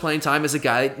as much playing time as a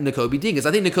guy like Nakobe Dean, because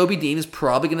I think Nakobe Dean is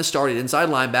probably going to start at inside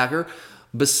linebacker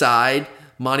beside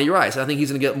Monty Rice. I think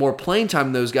he's going to get more playing time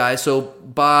than those guys. So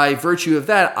by virtue of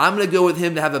that, I'm going to go with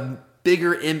him to have a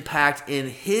bigger impact in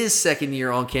his 2nd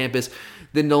year on campus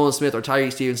than Nolan Smith or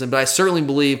Tyreek Stevenson. But I certainly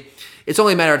believe it's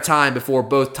only a matter of time before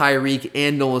both Tyreek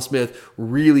and Nolan Smith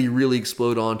really, really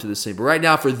explode onto the scene. But right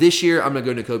now, for this year, I'm going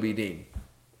to go Nakobe Dean.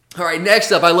 All right,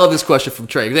 next up, I love this question from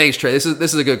Trey. Thanks, Trey. This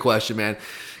is a good question, man.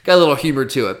 Got a little humor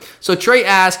to it. So Trey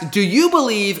asked, do you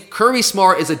believe Kirby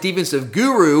Smart is a defensive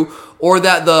guru, or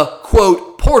that the,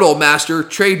 quote, Portal Master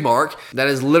trademark, that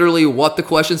is literally what the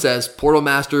question says, Portal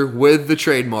Master with the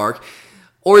trademark,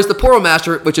 or is the Portal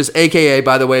Master, which is AKA,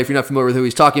 by the way, if you're not familiar with who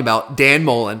he's talking about, Dan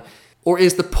Mullen, or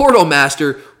is the Portal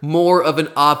Master more of an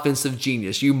offensive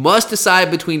genius? You must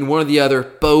decide between one or the other.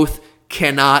 Both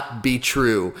cannot be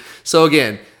true. So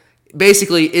again,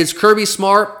 basically, is Kirby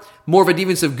Smart more of a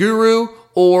defensive guru,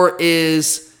 or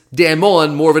is Dan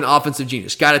Mullen more of an offensive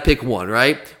genius? Got to pick one,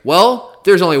 right? Well,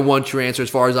 there's only one true answer as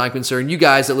far as I'm concerned. You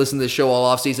guys that listen to this show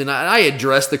all offseason, I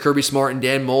addressed the Kirby Smart and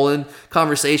Dan Mullen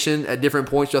conversation at different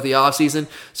points throughout the offseason.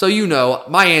 So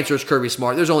my answer is Kirby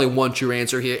Smart. There's only one true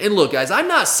answer here. And look, guys, I'm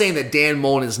not saying that Dan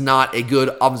Mullen is not a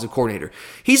good offensive coordinator.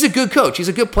 He's a good coach. He's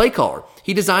a good play caller.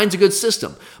 He designs a good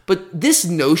system. But this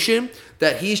notion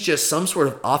that he's just some sort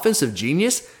of offensive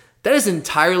genius, that is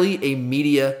entirely a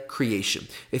media creation.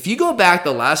 If you go back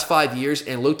the last 5 years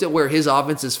and looked at where his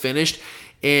offense is finished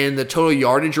in the total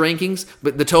yardage rankings,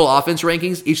 but the total offense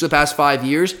rankings each of the past 5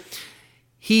 years,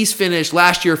 he's finished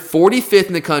last year 45th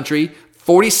in the country,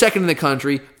 42nd in the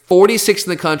country, 46th in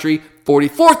the country,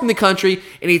 44th in the country,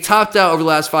 and he topped out over the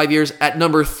last 5 years at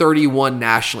number 31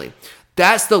 nationally.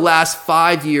 That's the last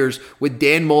 5 years with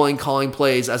Dan Mullen calling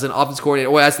plays as an offense coordinator,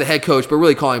 or as the head coach, but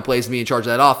really calling plays and being in charge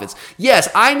of that offense. Yes,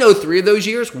 I know 3 of those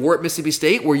years were at Mississippi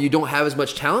State, where you don't have as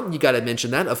much talent. You got to mention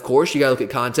that, of course. You got to look at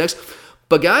context.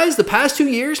 But guys, the past 2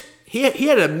 years, he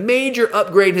had a major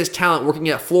upgrade in his talent working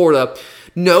at Florida.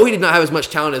 No, he did not have as much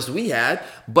talent as we had,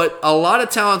 but a lot of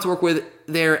talent to work with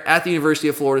there at the University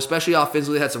of Florida, especially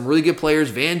offensively. They had some really good players: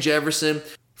 Van Jefferson,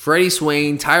 Freddie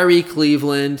Swain, Tyree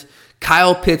Cleveland,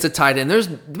 Kyle Pitts, a tight end. There's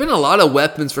been a lot of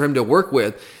weapons for him to work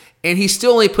with, and he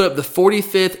still only put up the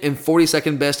 45th and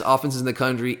 42nd best offenses in the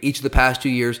country each of the past 2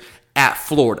 years at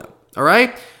Florida. All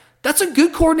right? That's a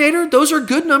good coordinator. Those are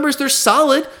good numbers. They're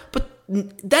solid, but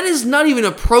that is not even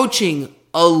approaching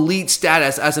elite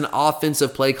status as an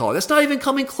offensive play caller. That's not even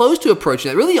coming close to approaching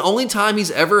that. Really, the only time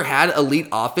he's ever had elite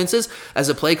offenses as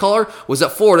a play caller was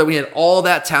at Florida. We had all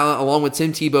that talent along with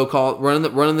Tim Tebow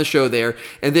running the show there.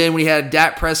 And then we had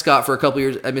Dak Prescott for a couple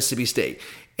years at Mississippi State.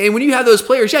 And when you have those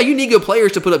players, you need good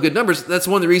players to put up good numbers. That's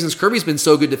one of the reasons Kirby's been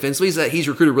so good defensively, is that he's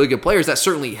recruited really good players. That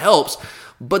certainly helps.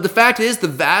 But the fact is, the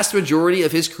vast majority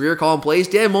of his career calling plays,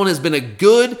 Dan Mullen has been a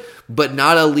good but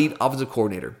not elite offensive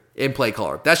coordinator and play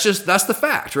caller. That's the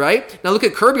fact, right? Now look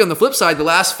at Kirby on the flip side. The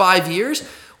last 5 years,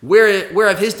 Where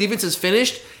have his defenses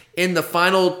finished in the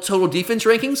final total defense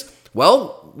rankings?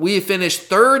 Well, we finished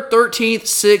 3rd, 13th,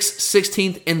 6th,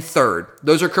 16th, and 3rd.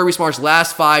 Those are Kirby Smart's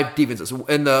last 5 defenses.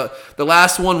 And the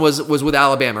last one was with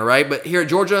Alabama, right? But here at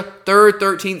Georgia, 3rd,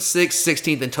 13th, 6th,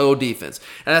 16th in total defense.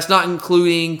 And that's not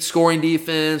including scoring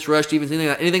defense, rush defense,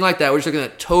 anything like that. We're just looking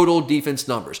at total defense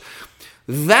numbers.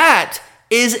 That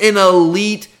is an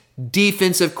elite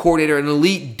defensive coordinator, an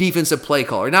elite defensive play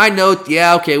caller. And I know,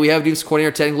 yeah, okay, we have a defensive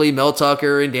coordinator technically, Mel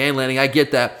Tucker and Dan Lanning. I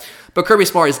get that. But Kirby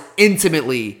Smart is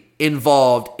intimately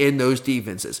involved in those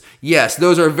defenses. Yes,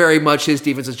 those are very much his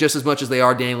defenses, just as much as they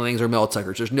are Dan Lanning's or Mel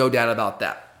Tucker's. There's no doubt about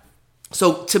that.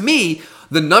 So to me,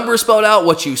 the numbers spelled out,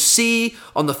 what you see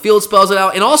on the field spells it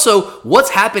out, and also what's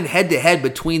happened head-to-head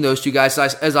between those two guys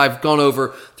as I've gone over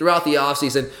throughout the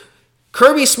offseason.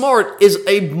 Kirby Smart is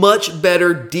a much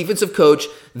better defensive coach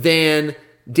than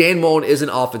Dan Mullen is an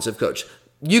offensive coach.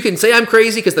 You can say I'm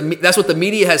crazy because that's what the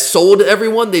media has sold to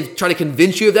everyone. They've tried to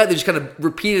convince you of that. They just kind of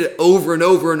repeated it over and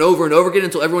over and over and over again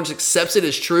until everyone just accepts it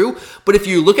as true. But if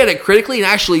you look at it critically and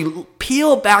actually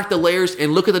peel back the layers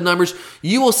and look at the numbers,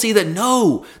 you will see that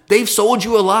no, they've sold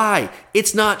you a lie.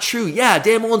 It's not true. Yeah,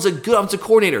 Dan Mullen's a good offensive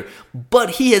coordinator, but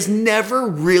he has never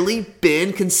really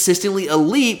been consistently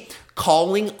elite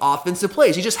calling offensive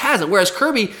plays. He just hasn't. Whereas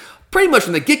Kirby, pretty much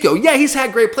from the get-go, yeah, he's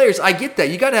had great players. I get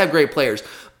that. You got to have great players.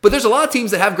 But there's a lot of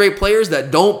teams that have great players that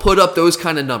don't put up those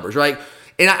kind of numbers, right?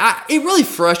 And it really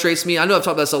frustrates me. I know I've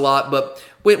talked about this a lot, but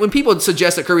when people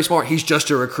suggest that Kirby Smart, he's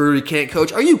just a recruiter, he can't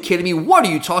coach. Are you kidding me? What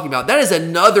are you talking about? That is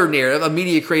another narrative, a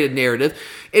media-created narrative,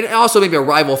 and also maybe a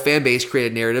rival fan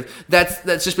base-created narrative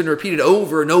that's just been repeated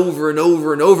over and over and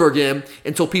over and over again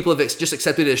until people have just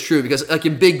accepted it as true. Because like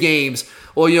in big games,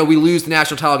 well, we lose the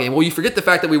national title game. Well, you forget the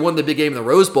fact that we won the big game in the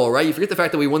Rose Bowl, right? You forget the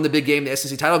fact that we won the big game, the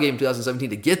SEC title game in 2017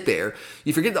 to get there.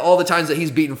 You forget all the times that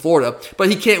he's beaten Florida, but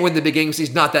he can't win the big game because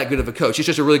he's not that good of a coach. He's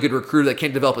just a really good recruiter that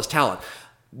can't develop his talent.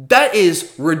 That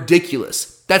is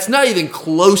ridiculous. That's not even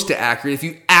close to accurate. If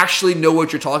you actually know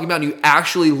what you're talking about and you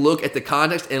actually look at the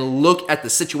context and look at the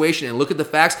situation and look at the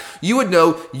facts, you would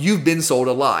know you've been sold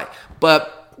a lie.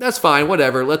 But that's fine,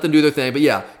 whatever. Let them do their thing. But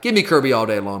yeah, give me Kirby all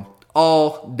day long.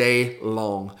 All day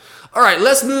long. All right,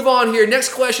 let's move on here.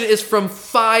 Next question is from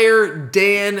Fire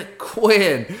Dan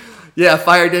Quinn. Yeah,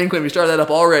 Fire Dan Quinn. We started that up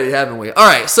already, haven't we? All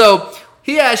right, so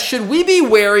he asks, should we be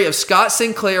wary of Scott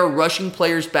Sinclair rushing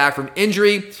players back from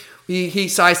injury? He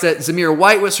cites that Zamir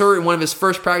White was hurt in one of his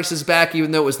first practices back,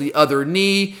 even though it was the other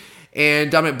knee. And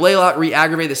Dominic Blaylock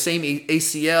re-aggravated the same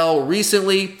ACL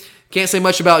recently. Can't say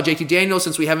much about JT Daniels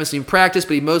since we haven't seen practice,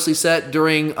 but he mostly sat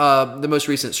during the most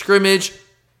recent scrimmage.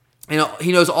 And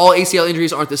he knows all ACL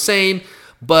injuries aren't the same,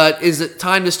 but is it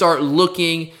time to start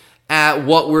looking at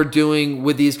what we're doing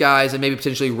with these guys and maybe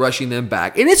potentially rushing them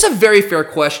back? And it's a very fair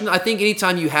question. I think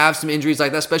anytime you have some injuries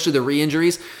like that, especially the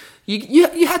re-injuries,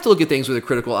 you have to look at things with a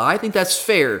critical eye. I think that's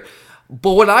fair.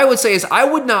 But what I would say is I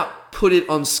would not put it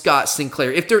on Scott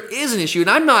Sinclair. If there is an issue, and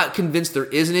I'm not convinced there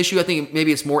is an issue, I think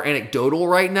maybe it's more anecdotal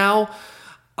right now,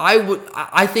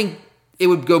 I think it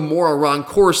would go more on Ron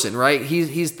Corson, right?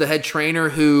 He's the head trainer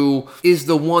who is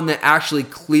the one that actually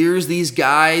clears these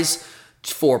guys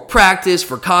for practice,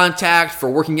 for contact, for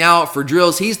working out, for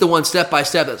drills. He's the one step by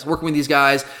step that's working with these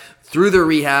guys through their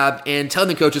rehab and telling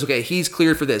the coaches, okay, he's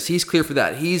cleared for this, he's cleared for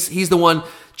that. He's the one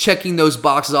checking those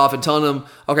boxes off and telling them,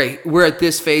 okay, we're at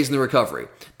this phase in the recovery.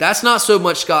 That's not so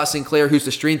much Scott Sinclair, who's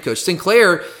the strength coach.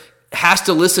 Sinclair has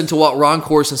to listen to what Ron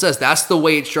Corson says. That's the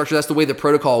way it's structured. That's the way the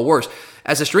protocol works.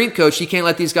 As a strength coach, he can't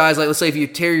let these guys, like let's say if you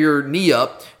tear your knee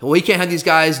up, well, he can't have these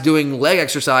guys doing leg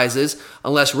exercises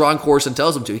unless Ron Corson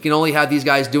tells them to. He can only have these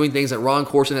guys doing things that Ron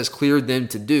Corson has cleared them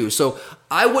to do. So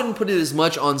I wouldn't put it as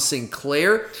much on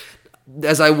Sinclair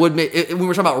as I would when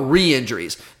we're talking about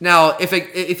re-injuries. Now,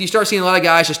 if you start seeing a lot of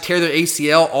guys just tear their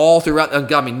ACL all throughout,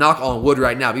 knock on wood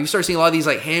right now, but you start seeing a lot of these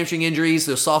like hamstring injuries,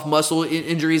 those soft muscle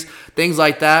injuries, things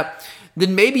like that,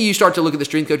 then maybe you start to look at the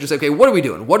strength coach and say, okay, what are we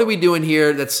doing? What are we doing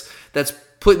here that's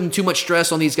putting too much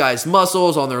stress on these guys'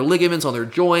 muscles, on their ligaments, on their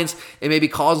joints, and maybe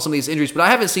causing some of these injuries? But I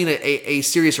haven't seen a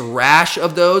serious rash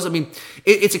of those. I mean,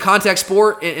 it's a contact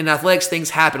sport, and in athletics,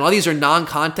 things happen. A lot of these are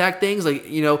non-contact things,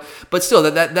 but still,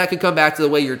 that could come back to the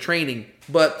way you're training.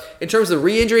 But in terms of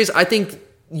re-injuries, I think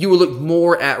you would look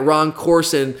more at Ron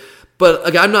Corson. But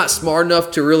again, I'm not smart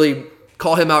enough to really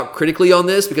call him out critically on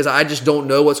this because I just don't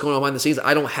know what's going on behind the scenes.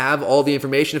 I don't have all the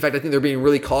information. In fact, I think they're being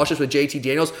really cautious with JT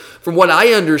Daniels. From what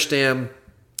I understand,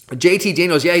 JT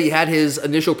Daniels, yeah, he had his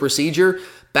initial procedure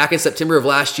back in September of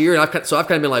last year, and I've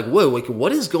kind of been like, whoa,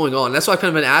 what is going on? And that's why I've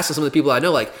kind of been asking some of the people I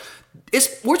know, like,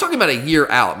 we're talking about a year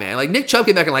out, man. Like Nick Chubb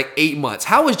came back in like 8 months.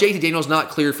 How is JT Daniels not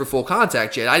cleared for full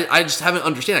contact yet? I just haven't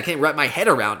understand. I can't wrap my head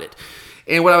around it.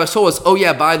 And what I was told was, oh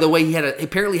yeah, by the way, he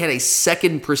apparently had a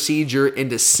second procedure in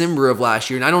December of last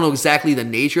year, and I don't know exactly the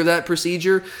nature of that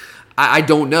procedure. I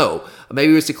don't know.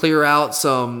 Maybe it was to clear out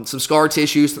some scar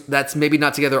tissues. That's maybe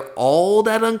not together all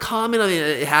that uncommon. I mean,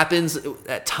 it happens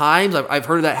at times. I've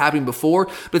heard of that happening before,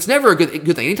 but it's never a good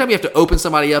thing. Anytime you have to open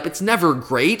somebody up, it's never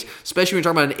great, especially when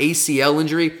you're talking about an ACL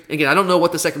injury. Again, I don't know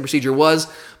what the second procedure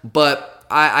was, but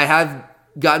I have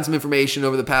gotten some information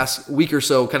over the past week or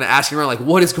so, kind of asking around, like,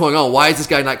 what is going on? Why is this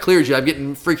guy not cleared yet? I'm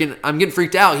getting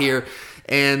freaked out here.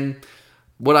 And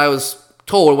what I was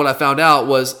told, what I found out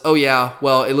was, oh yeah,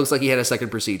 well, it looks like he had a second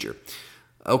procedure.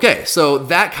 Okay, so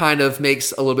that kind of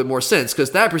makes a little bit more sense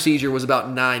because that procedure was about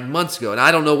 9 months ago. And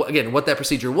I don't know, again, what that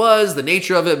procedure was, the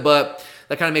nature of it, but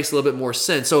that kind of makes a little bit more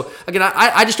sense. So again,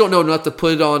 I just don't know enough to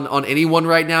put it on anyone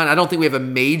right now. And I don't think we have a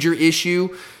major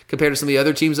issue compared to some of the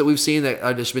other teams that we've seen that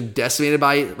have just been decimated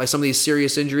by some of these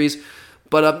serious injuries.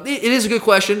 But it is a good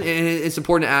question, and it's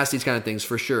important to ask these kind of things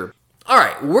for sure. All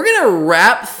right, we're going to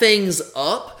wrap things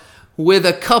up with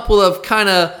a couple of kind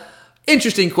of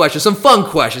interesting questions, some fun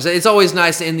questions. It's always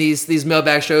nice to end these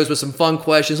mailbag shows with some fun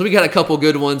questions. We got a couple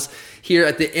good ones here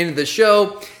at the end of the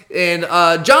show. And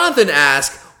Jonathan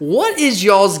asked, what is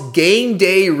y'all's game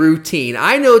day routine?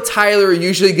 I know Tyler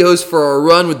usually goes for a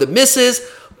run with the missus,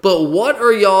 but what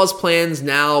are y'all's plans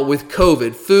now with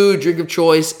COVID? Food, drink of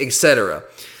choice, etc.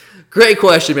 Great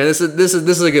question, man. This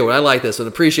is a good one. I like this one.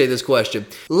 Appreciate this question.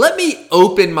 Let me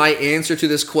open my answer to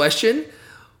this question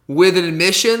with an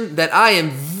admission that I am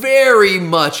very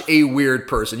much a weird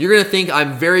person. You're going to think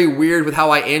I'm very weird with how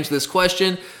I answer this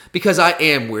question because I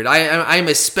am weird. I am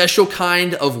a special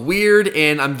kind of weird,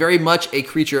 and I'm very much a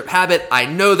creature of habit. I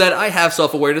know that. I have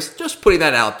self-awareness, just putting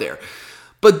that out there.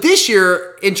 But this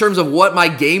year, in terms of what my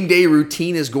game day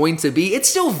routine is going to be, it's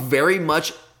still very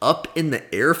much up in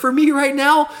the air for me right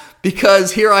now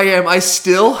because here I am. I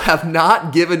still have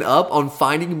not given up on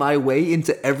finding my way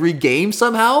into every game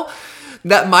somehow.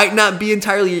 That might not be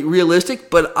entirely realistic,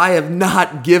 but I have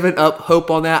not given up hope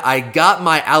on that. I got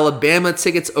my Alabama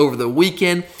tickets over the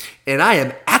weekend, and I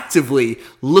am actively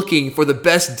looking for the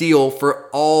best deal for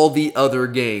all the other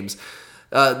games,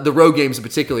 the road games in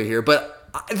particular here. But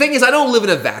the thing is, I don't live in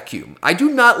a vacuum. I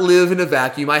do not live in a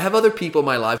vacuum. I have other people in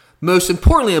my life, most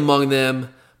importantly among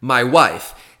them, my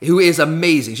wife, who is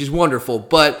amazing. She's wonderful,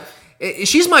 but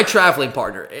she's my traveling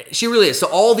partner. She really is. So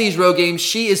all these road games,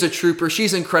 she is a trooper.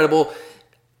 She's incredible.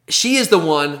 She is the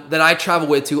one that I travel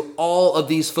with to all of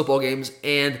these football games.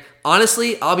 And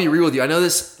honestly, I'll be real with you. I know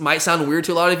this might sound weird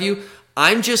to a lot of you.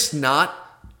 I'm just not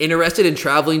interested in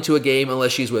traveling to a game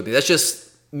unless she's with me. That's just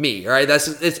me, all right?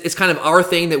 It's kind of our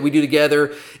thing that we do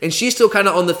together. And she's still kind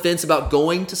of on the fence about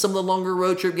going to some of the longer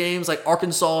road trip games like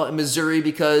Arkansas and Missouri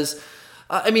because,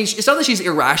 it's not that she's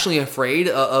irrationally afraid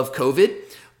of COVID,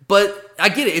 but I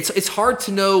get it. It's hard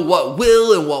to know what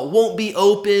will and what won't be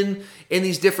open in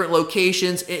these different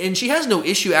locations. And she has no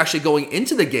issue actually going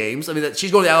into the games.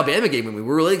 She's going to the Alabama game with me.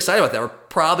 We're really excited about that. We're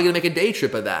probably going to make a day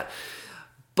trip of that.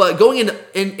 But going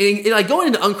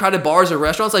into uncrowded bars and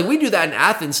restaurants, like we do that in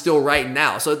Athens still right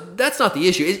now. So that's not the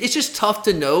issue. It's just tough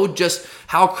to know just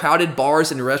how crowded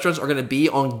bars and restaurants are going to be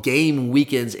on game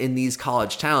weekends in these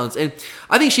college towns. And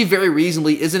I think she very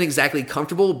reasonably isn't exactly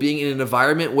comfortable being in an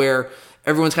environment where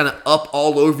everyone's kind of up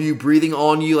all over you, breathing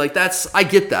on you. I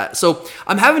get that. So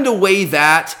I'm having to weigh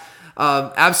that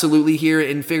absolutely here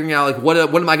and figuring out what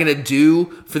am I going to do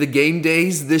for the game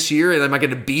days this year, and am I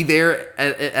going to be there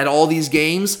at all these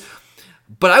games?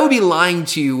 But I would be lying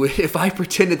to you if I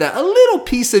pretended that a little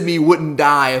piece of me wouldn't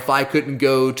die if I couldn't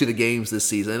go to the games this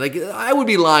season. I would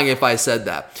be lying if I said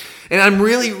that. And I'm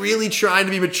really, really trying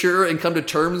to be mature and come to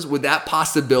terms with that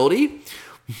possibility.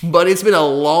 But it's been a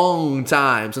long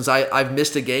time since I've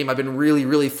missed a game. I've been really,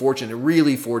 really fortunate.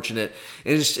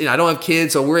 And I don't have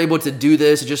kids, so we're able to do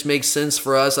this. It just makes sense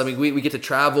for us. We get to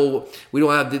travel. We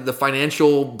don't have the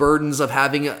financial burdens of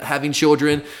having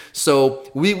children.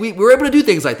 So we're able to do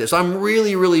things like this. So I'm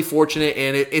really, really fortunate,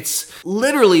 and it's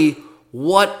literally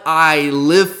what I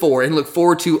live for and look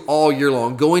forward to all year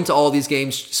long, going to all these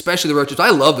games, especially the road trips. I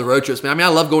love the road trips, man. I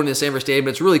love going to Sanford Stadium, but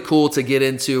it's really cool to get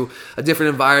into a different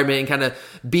environment and kind of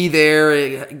be there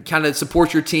and kind of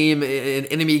support your team in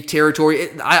enemy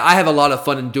territory. I have a lot of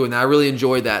fun in doing that. I really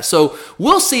enjoy that. So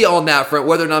we'll see on that front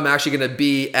whether or not I'm actually going to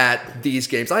be at these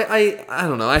games. I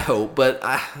don't know. I hope, but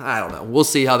I don't know. We'll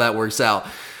see how that works out.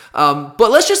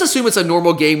 But let's just assume it's a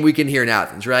normal game weekend here in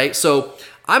Athens, right? So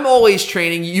I'm always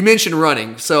training. You mentioned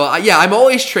running. So I'm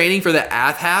always training for the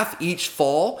AthHalf each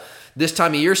fall. this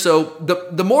time of year. So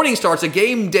the morning starts, a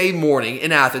game day morning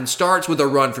in Athens starts with a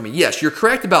run for me. Yes, you're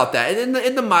correct about that. And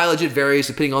in the mileage, it varies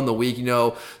depending on the week.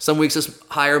 Some weeks it's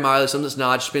higher mileage, some it's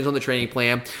not. It depends on the training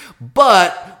plan.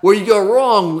 But where you go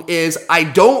wrong is I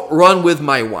don't run with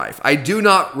my wife. I do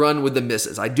not run with the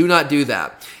missus. I do not do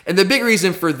that. And the big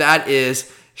reason for that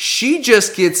is she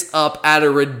just gets up at a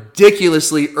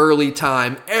ridiculously early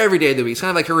time every day of the week. It's kind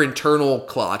of like her internal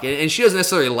clock. And she doesn't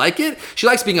necessarily like it. She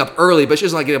likes being up early, but she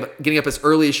doesn't like getting up as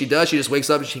early as she does. She just wakes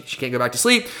up and she can't go back to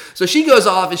sleep. So she goes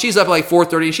off and she's up at like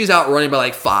 4:30 and she's out running by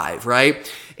like 5,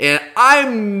 right? And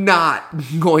I'm not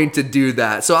going to do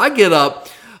that. So I get up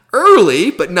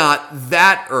early, but not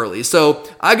that early. So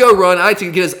I go run. I like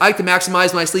to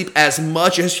maximize my sleep as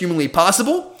much as humanly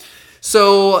possible.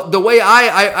 So the way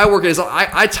I work it is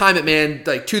I time it, man,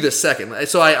 like to the second.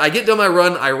 So I get done my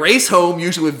run, I race home,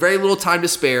 usually with very little time to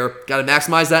spare. Got to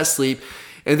maximize that sleep.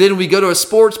 And then we go to a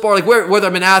sports bar, like whether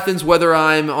I'm in Athens, whether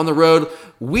I'm on the road,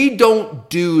 we don't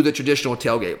do the traditional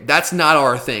tailgate. That's not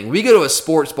our thing. We go to a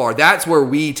sports bar. That's where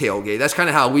we tailgate. That's kind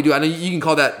of how we do it. I know you can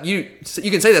call that, you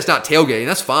can say that's not tailgating.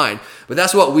 That's fine. But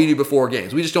that's what we do before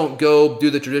games. We just don't go do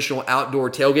the traditional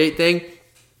outdoor tailgate thing.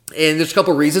 And there's a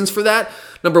couple reasons for that.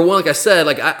 Number one, like I said,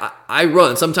 like I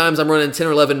run. Sometimes I'm running 10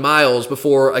 or 11 miles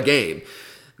before a game.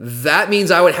 That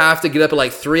means I would have to get up at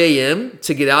like 3 a.m.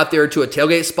 to get out there to a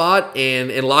tailgate spot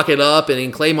and lock it up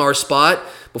and claim our spot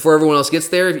before everyone else gets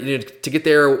there. To get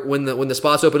there when the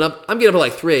spots open up, I'm getting up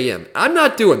at like 3 a.m. I'm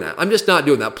not doing that. I'm just not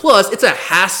doing that. Plus, it's a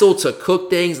hassle to cook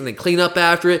things and then clean up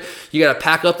after it. You got to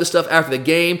pack up the stuff after the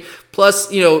game.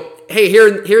 Plus, hey,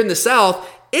 here in the South,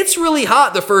 it's really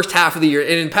hot the first half of the year,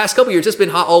 and in the past couple of years, it's been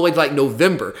hot all the way to like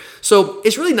November. So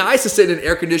it's really nice to sit in an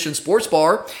air-conditioned sports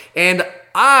bar, and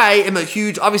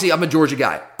obviously I'm a Georgia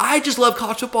guy. I just love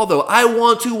college football, though. I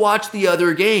want to watch the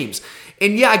other games.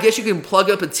 And yeah, I guess you can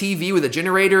plug up a TV with a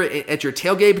generator at your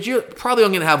tailgate, but you're probably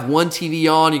only going to have one TV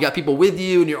on. You got people with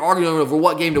you, and you're arguing over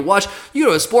what game to watch. You go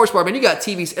to a sports bar, man, you got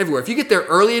TVs everywhere. If you get there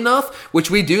early enough,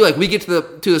 which we do, like we get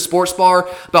to the sports bar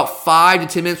about 5 to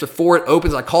 10 minutes before it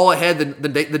opens. I call ahead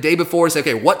the day before and say,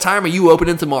 okay, what time are you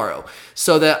opening tomorrow?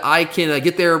 So that I can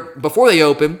get there before they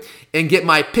open and get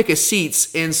my pick of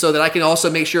seats, and so that I can also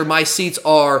make sure my seats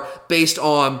are based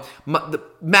on the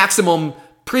maximum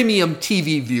premium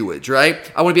TV viewage, right?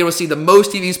 I want to be able to see the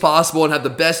most TVs possible and have the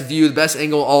best view, the best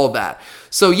angle, all of that.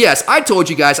 So yes, I told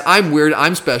you guys I'm weird,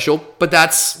 I'm special, but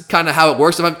that's kind of how it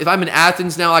works. If I'm in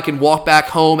Athens now, I can walk back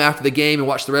home after the game and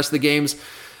watch the rest of the games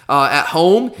at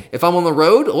home. If I'm on the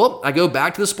road, well, I go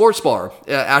back to the sports bar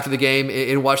after the game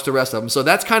and watch the rest of them. So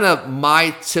that's kind of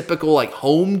my typical like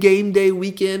home game day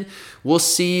weekend. We'll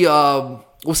see how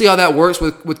that works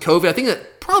with COVID. I think that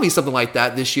probably something like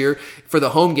that this year for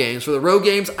the home games. For the road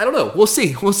games, I don't know. We'll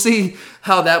see. We'll see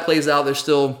how that plays out. There's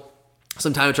still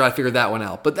some time to try to figure that one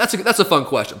out. But that's a fun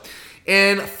question.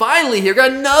 And finally here, got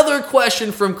another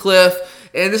question from Cliff.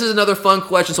 And this is another fun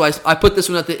question, so I put this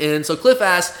one at the end. So Cliff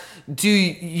asks, do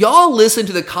y'all listen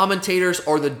to the commentators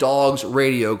or the Dogs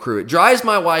radio crew? It drives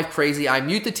my wife crazy. I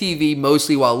mute the TV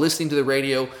mostly while listening to the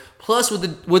radio. Plus,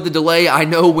 with the delay, I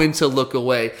know when to look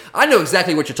away. I know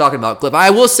exactly what you're talking about, Cliff. I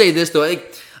will say this though,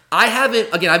 I've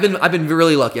been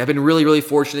really lucky. I've been really, really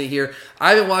fortunate here.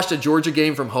 I haven't watched a Georgia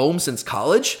game from home since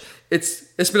college. It's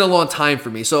been a long time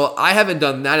for me, so I haven't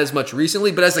done that as much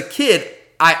recently. But as a kid,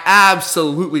 I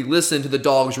absolutely listened to the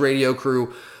Dogs radio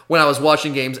crew when I was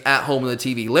watching games at home on the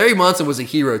TV. Larry Munson was a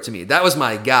hero to me. That was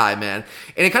my guy, man.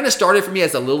 And it kind of started for me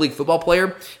as a Little League football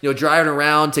player, driving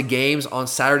around to games on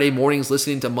Saturday mornings,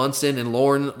 listening to Munson and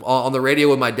Lauren on the radio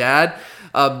with my dad.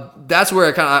 That's where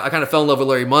I kind of fell in love with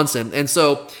Larry Munson. And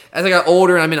so as I got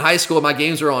older and I'm in high school, my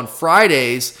games are on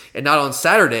Fridays and not on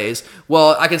Saturdays.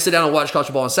 Well, I can sit down and watch college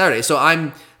football on Saturday. So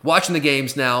I'm watching the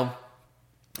games now,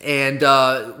 and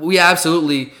it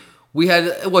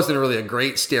wasn't really a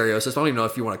great stereo system. I don't even know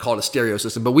if you want to call it a stereo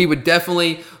system, but we would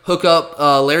definitely hook up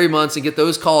Larry Munson, get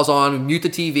those calls on, mute the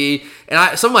TV.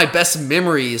 And some of my best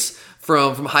memories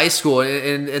from high school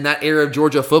and that era of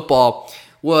Georgia football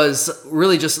was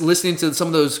really just listening to some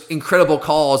of those incredible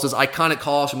calls, those iconic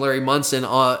calls from Larry Munson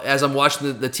as I'm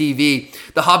watching the TV.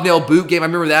 The Hobnail Boot game, I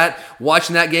remember that,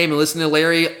 watching that game and listening to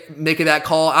Larry making that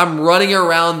call. I'm running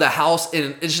around the house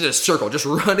in just a circle, just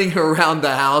running around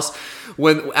the house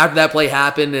after that play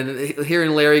happened, and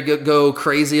hearing Larry go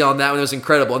crazy on that one, it was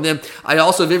incredible. And then I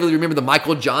also vividly remember the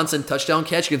Michael Johnson touchdown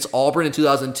catch against Auburn in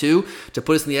 2002 to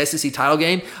put us in the SEC title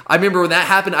game. I remember when that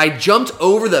happened, I jumped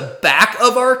over the back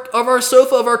of our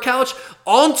sofa, of our couch,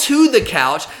 onto the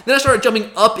couch. Then I started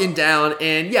jumping up and down,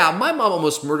 and yeah, my mom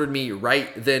almost murdered me right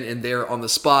then and there on the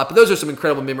spot. But those are some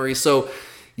incredible memories. So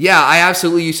Yeah, I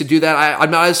absolutely used to do that. I'm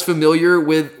not as familiar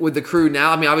with the crew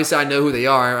now. I mean, obviously, I know who they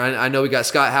are. I know we got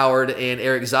Scott Howard and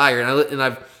Eric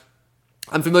Zier,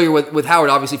 I'm familiar with Howard,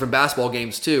 obviously, from basketball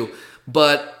games too.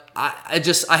 But I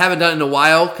haven't done it in a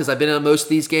while because I've been in most of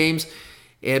these games.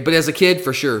 But as a kid,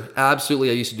 for sure, absolutely,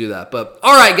 I used to do that. But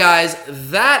all right, guys,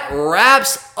 that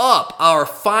wraps up our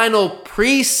final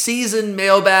preseason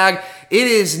mailbag. It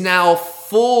is now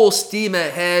full steam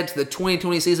ahead to the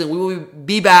 2020 season. We will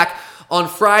be back on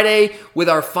Friday with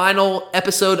our final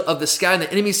episode of the Scouting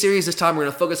the Enemy series. This time we're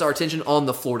going to focus our attention on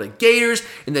the Florida Gators.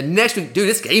 And the next week, dude,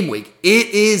 it's game week. It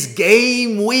is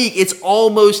game week. It's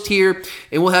almost here.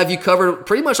 And we'll have you covered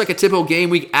pretty much like a typical game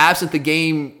week, absent the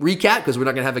game recap, because we're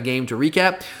not going to have a game to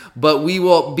recap. But we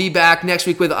will be back next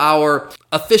week with our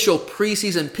official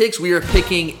preseason picks. We are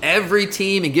picking every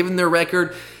team and giving their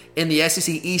record in the SEC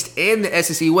East and the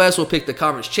SEC West. We'll pick the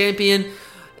conference champion.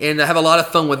 And I have a lot of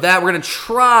fun with that. We're going to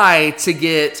try to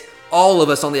get all of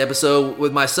us on the episode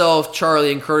with myself,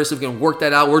 Charlie, and Curtis. If we can work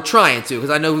that out. We're trying to, because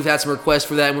I know we've had some requests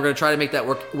for that, and we're going to try to make that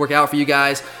work out for you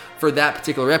guys for that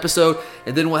particular episode.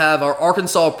 And then we'll have our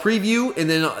Arkansas preview, and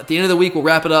then at the end of the week, we'll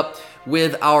wrap it up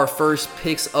with our first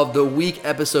picks of the week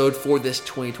episode for this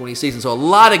 2020 season. So a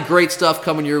lot of great stuff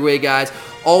coming your way, guys.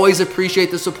 Always appreciate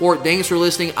the support. Thanks for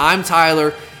listening. I'm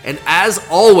Tyler, and as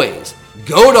always,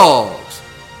 go Dogs!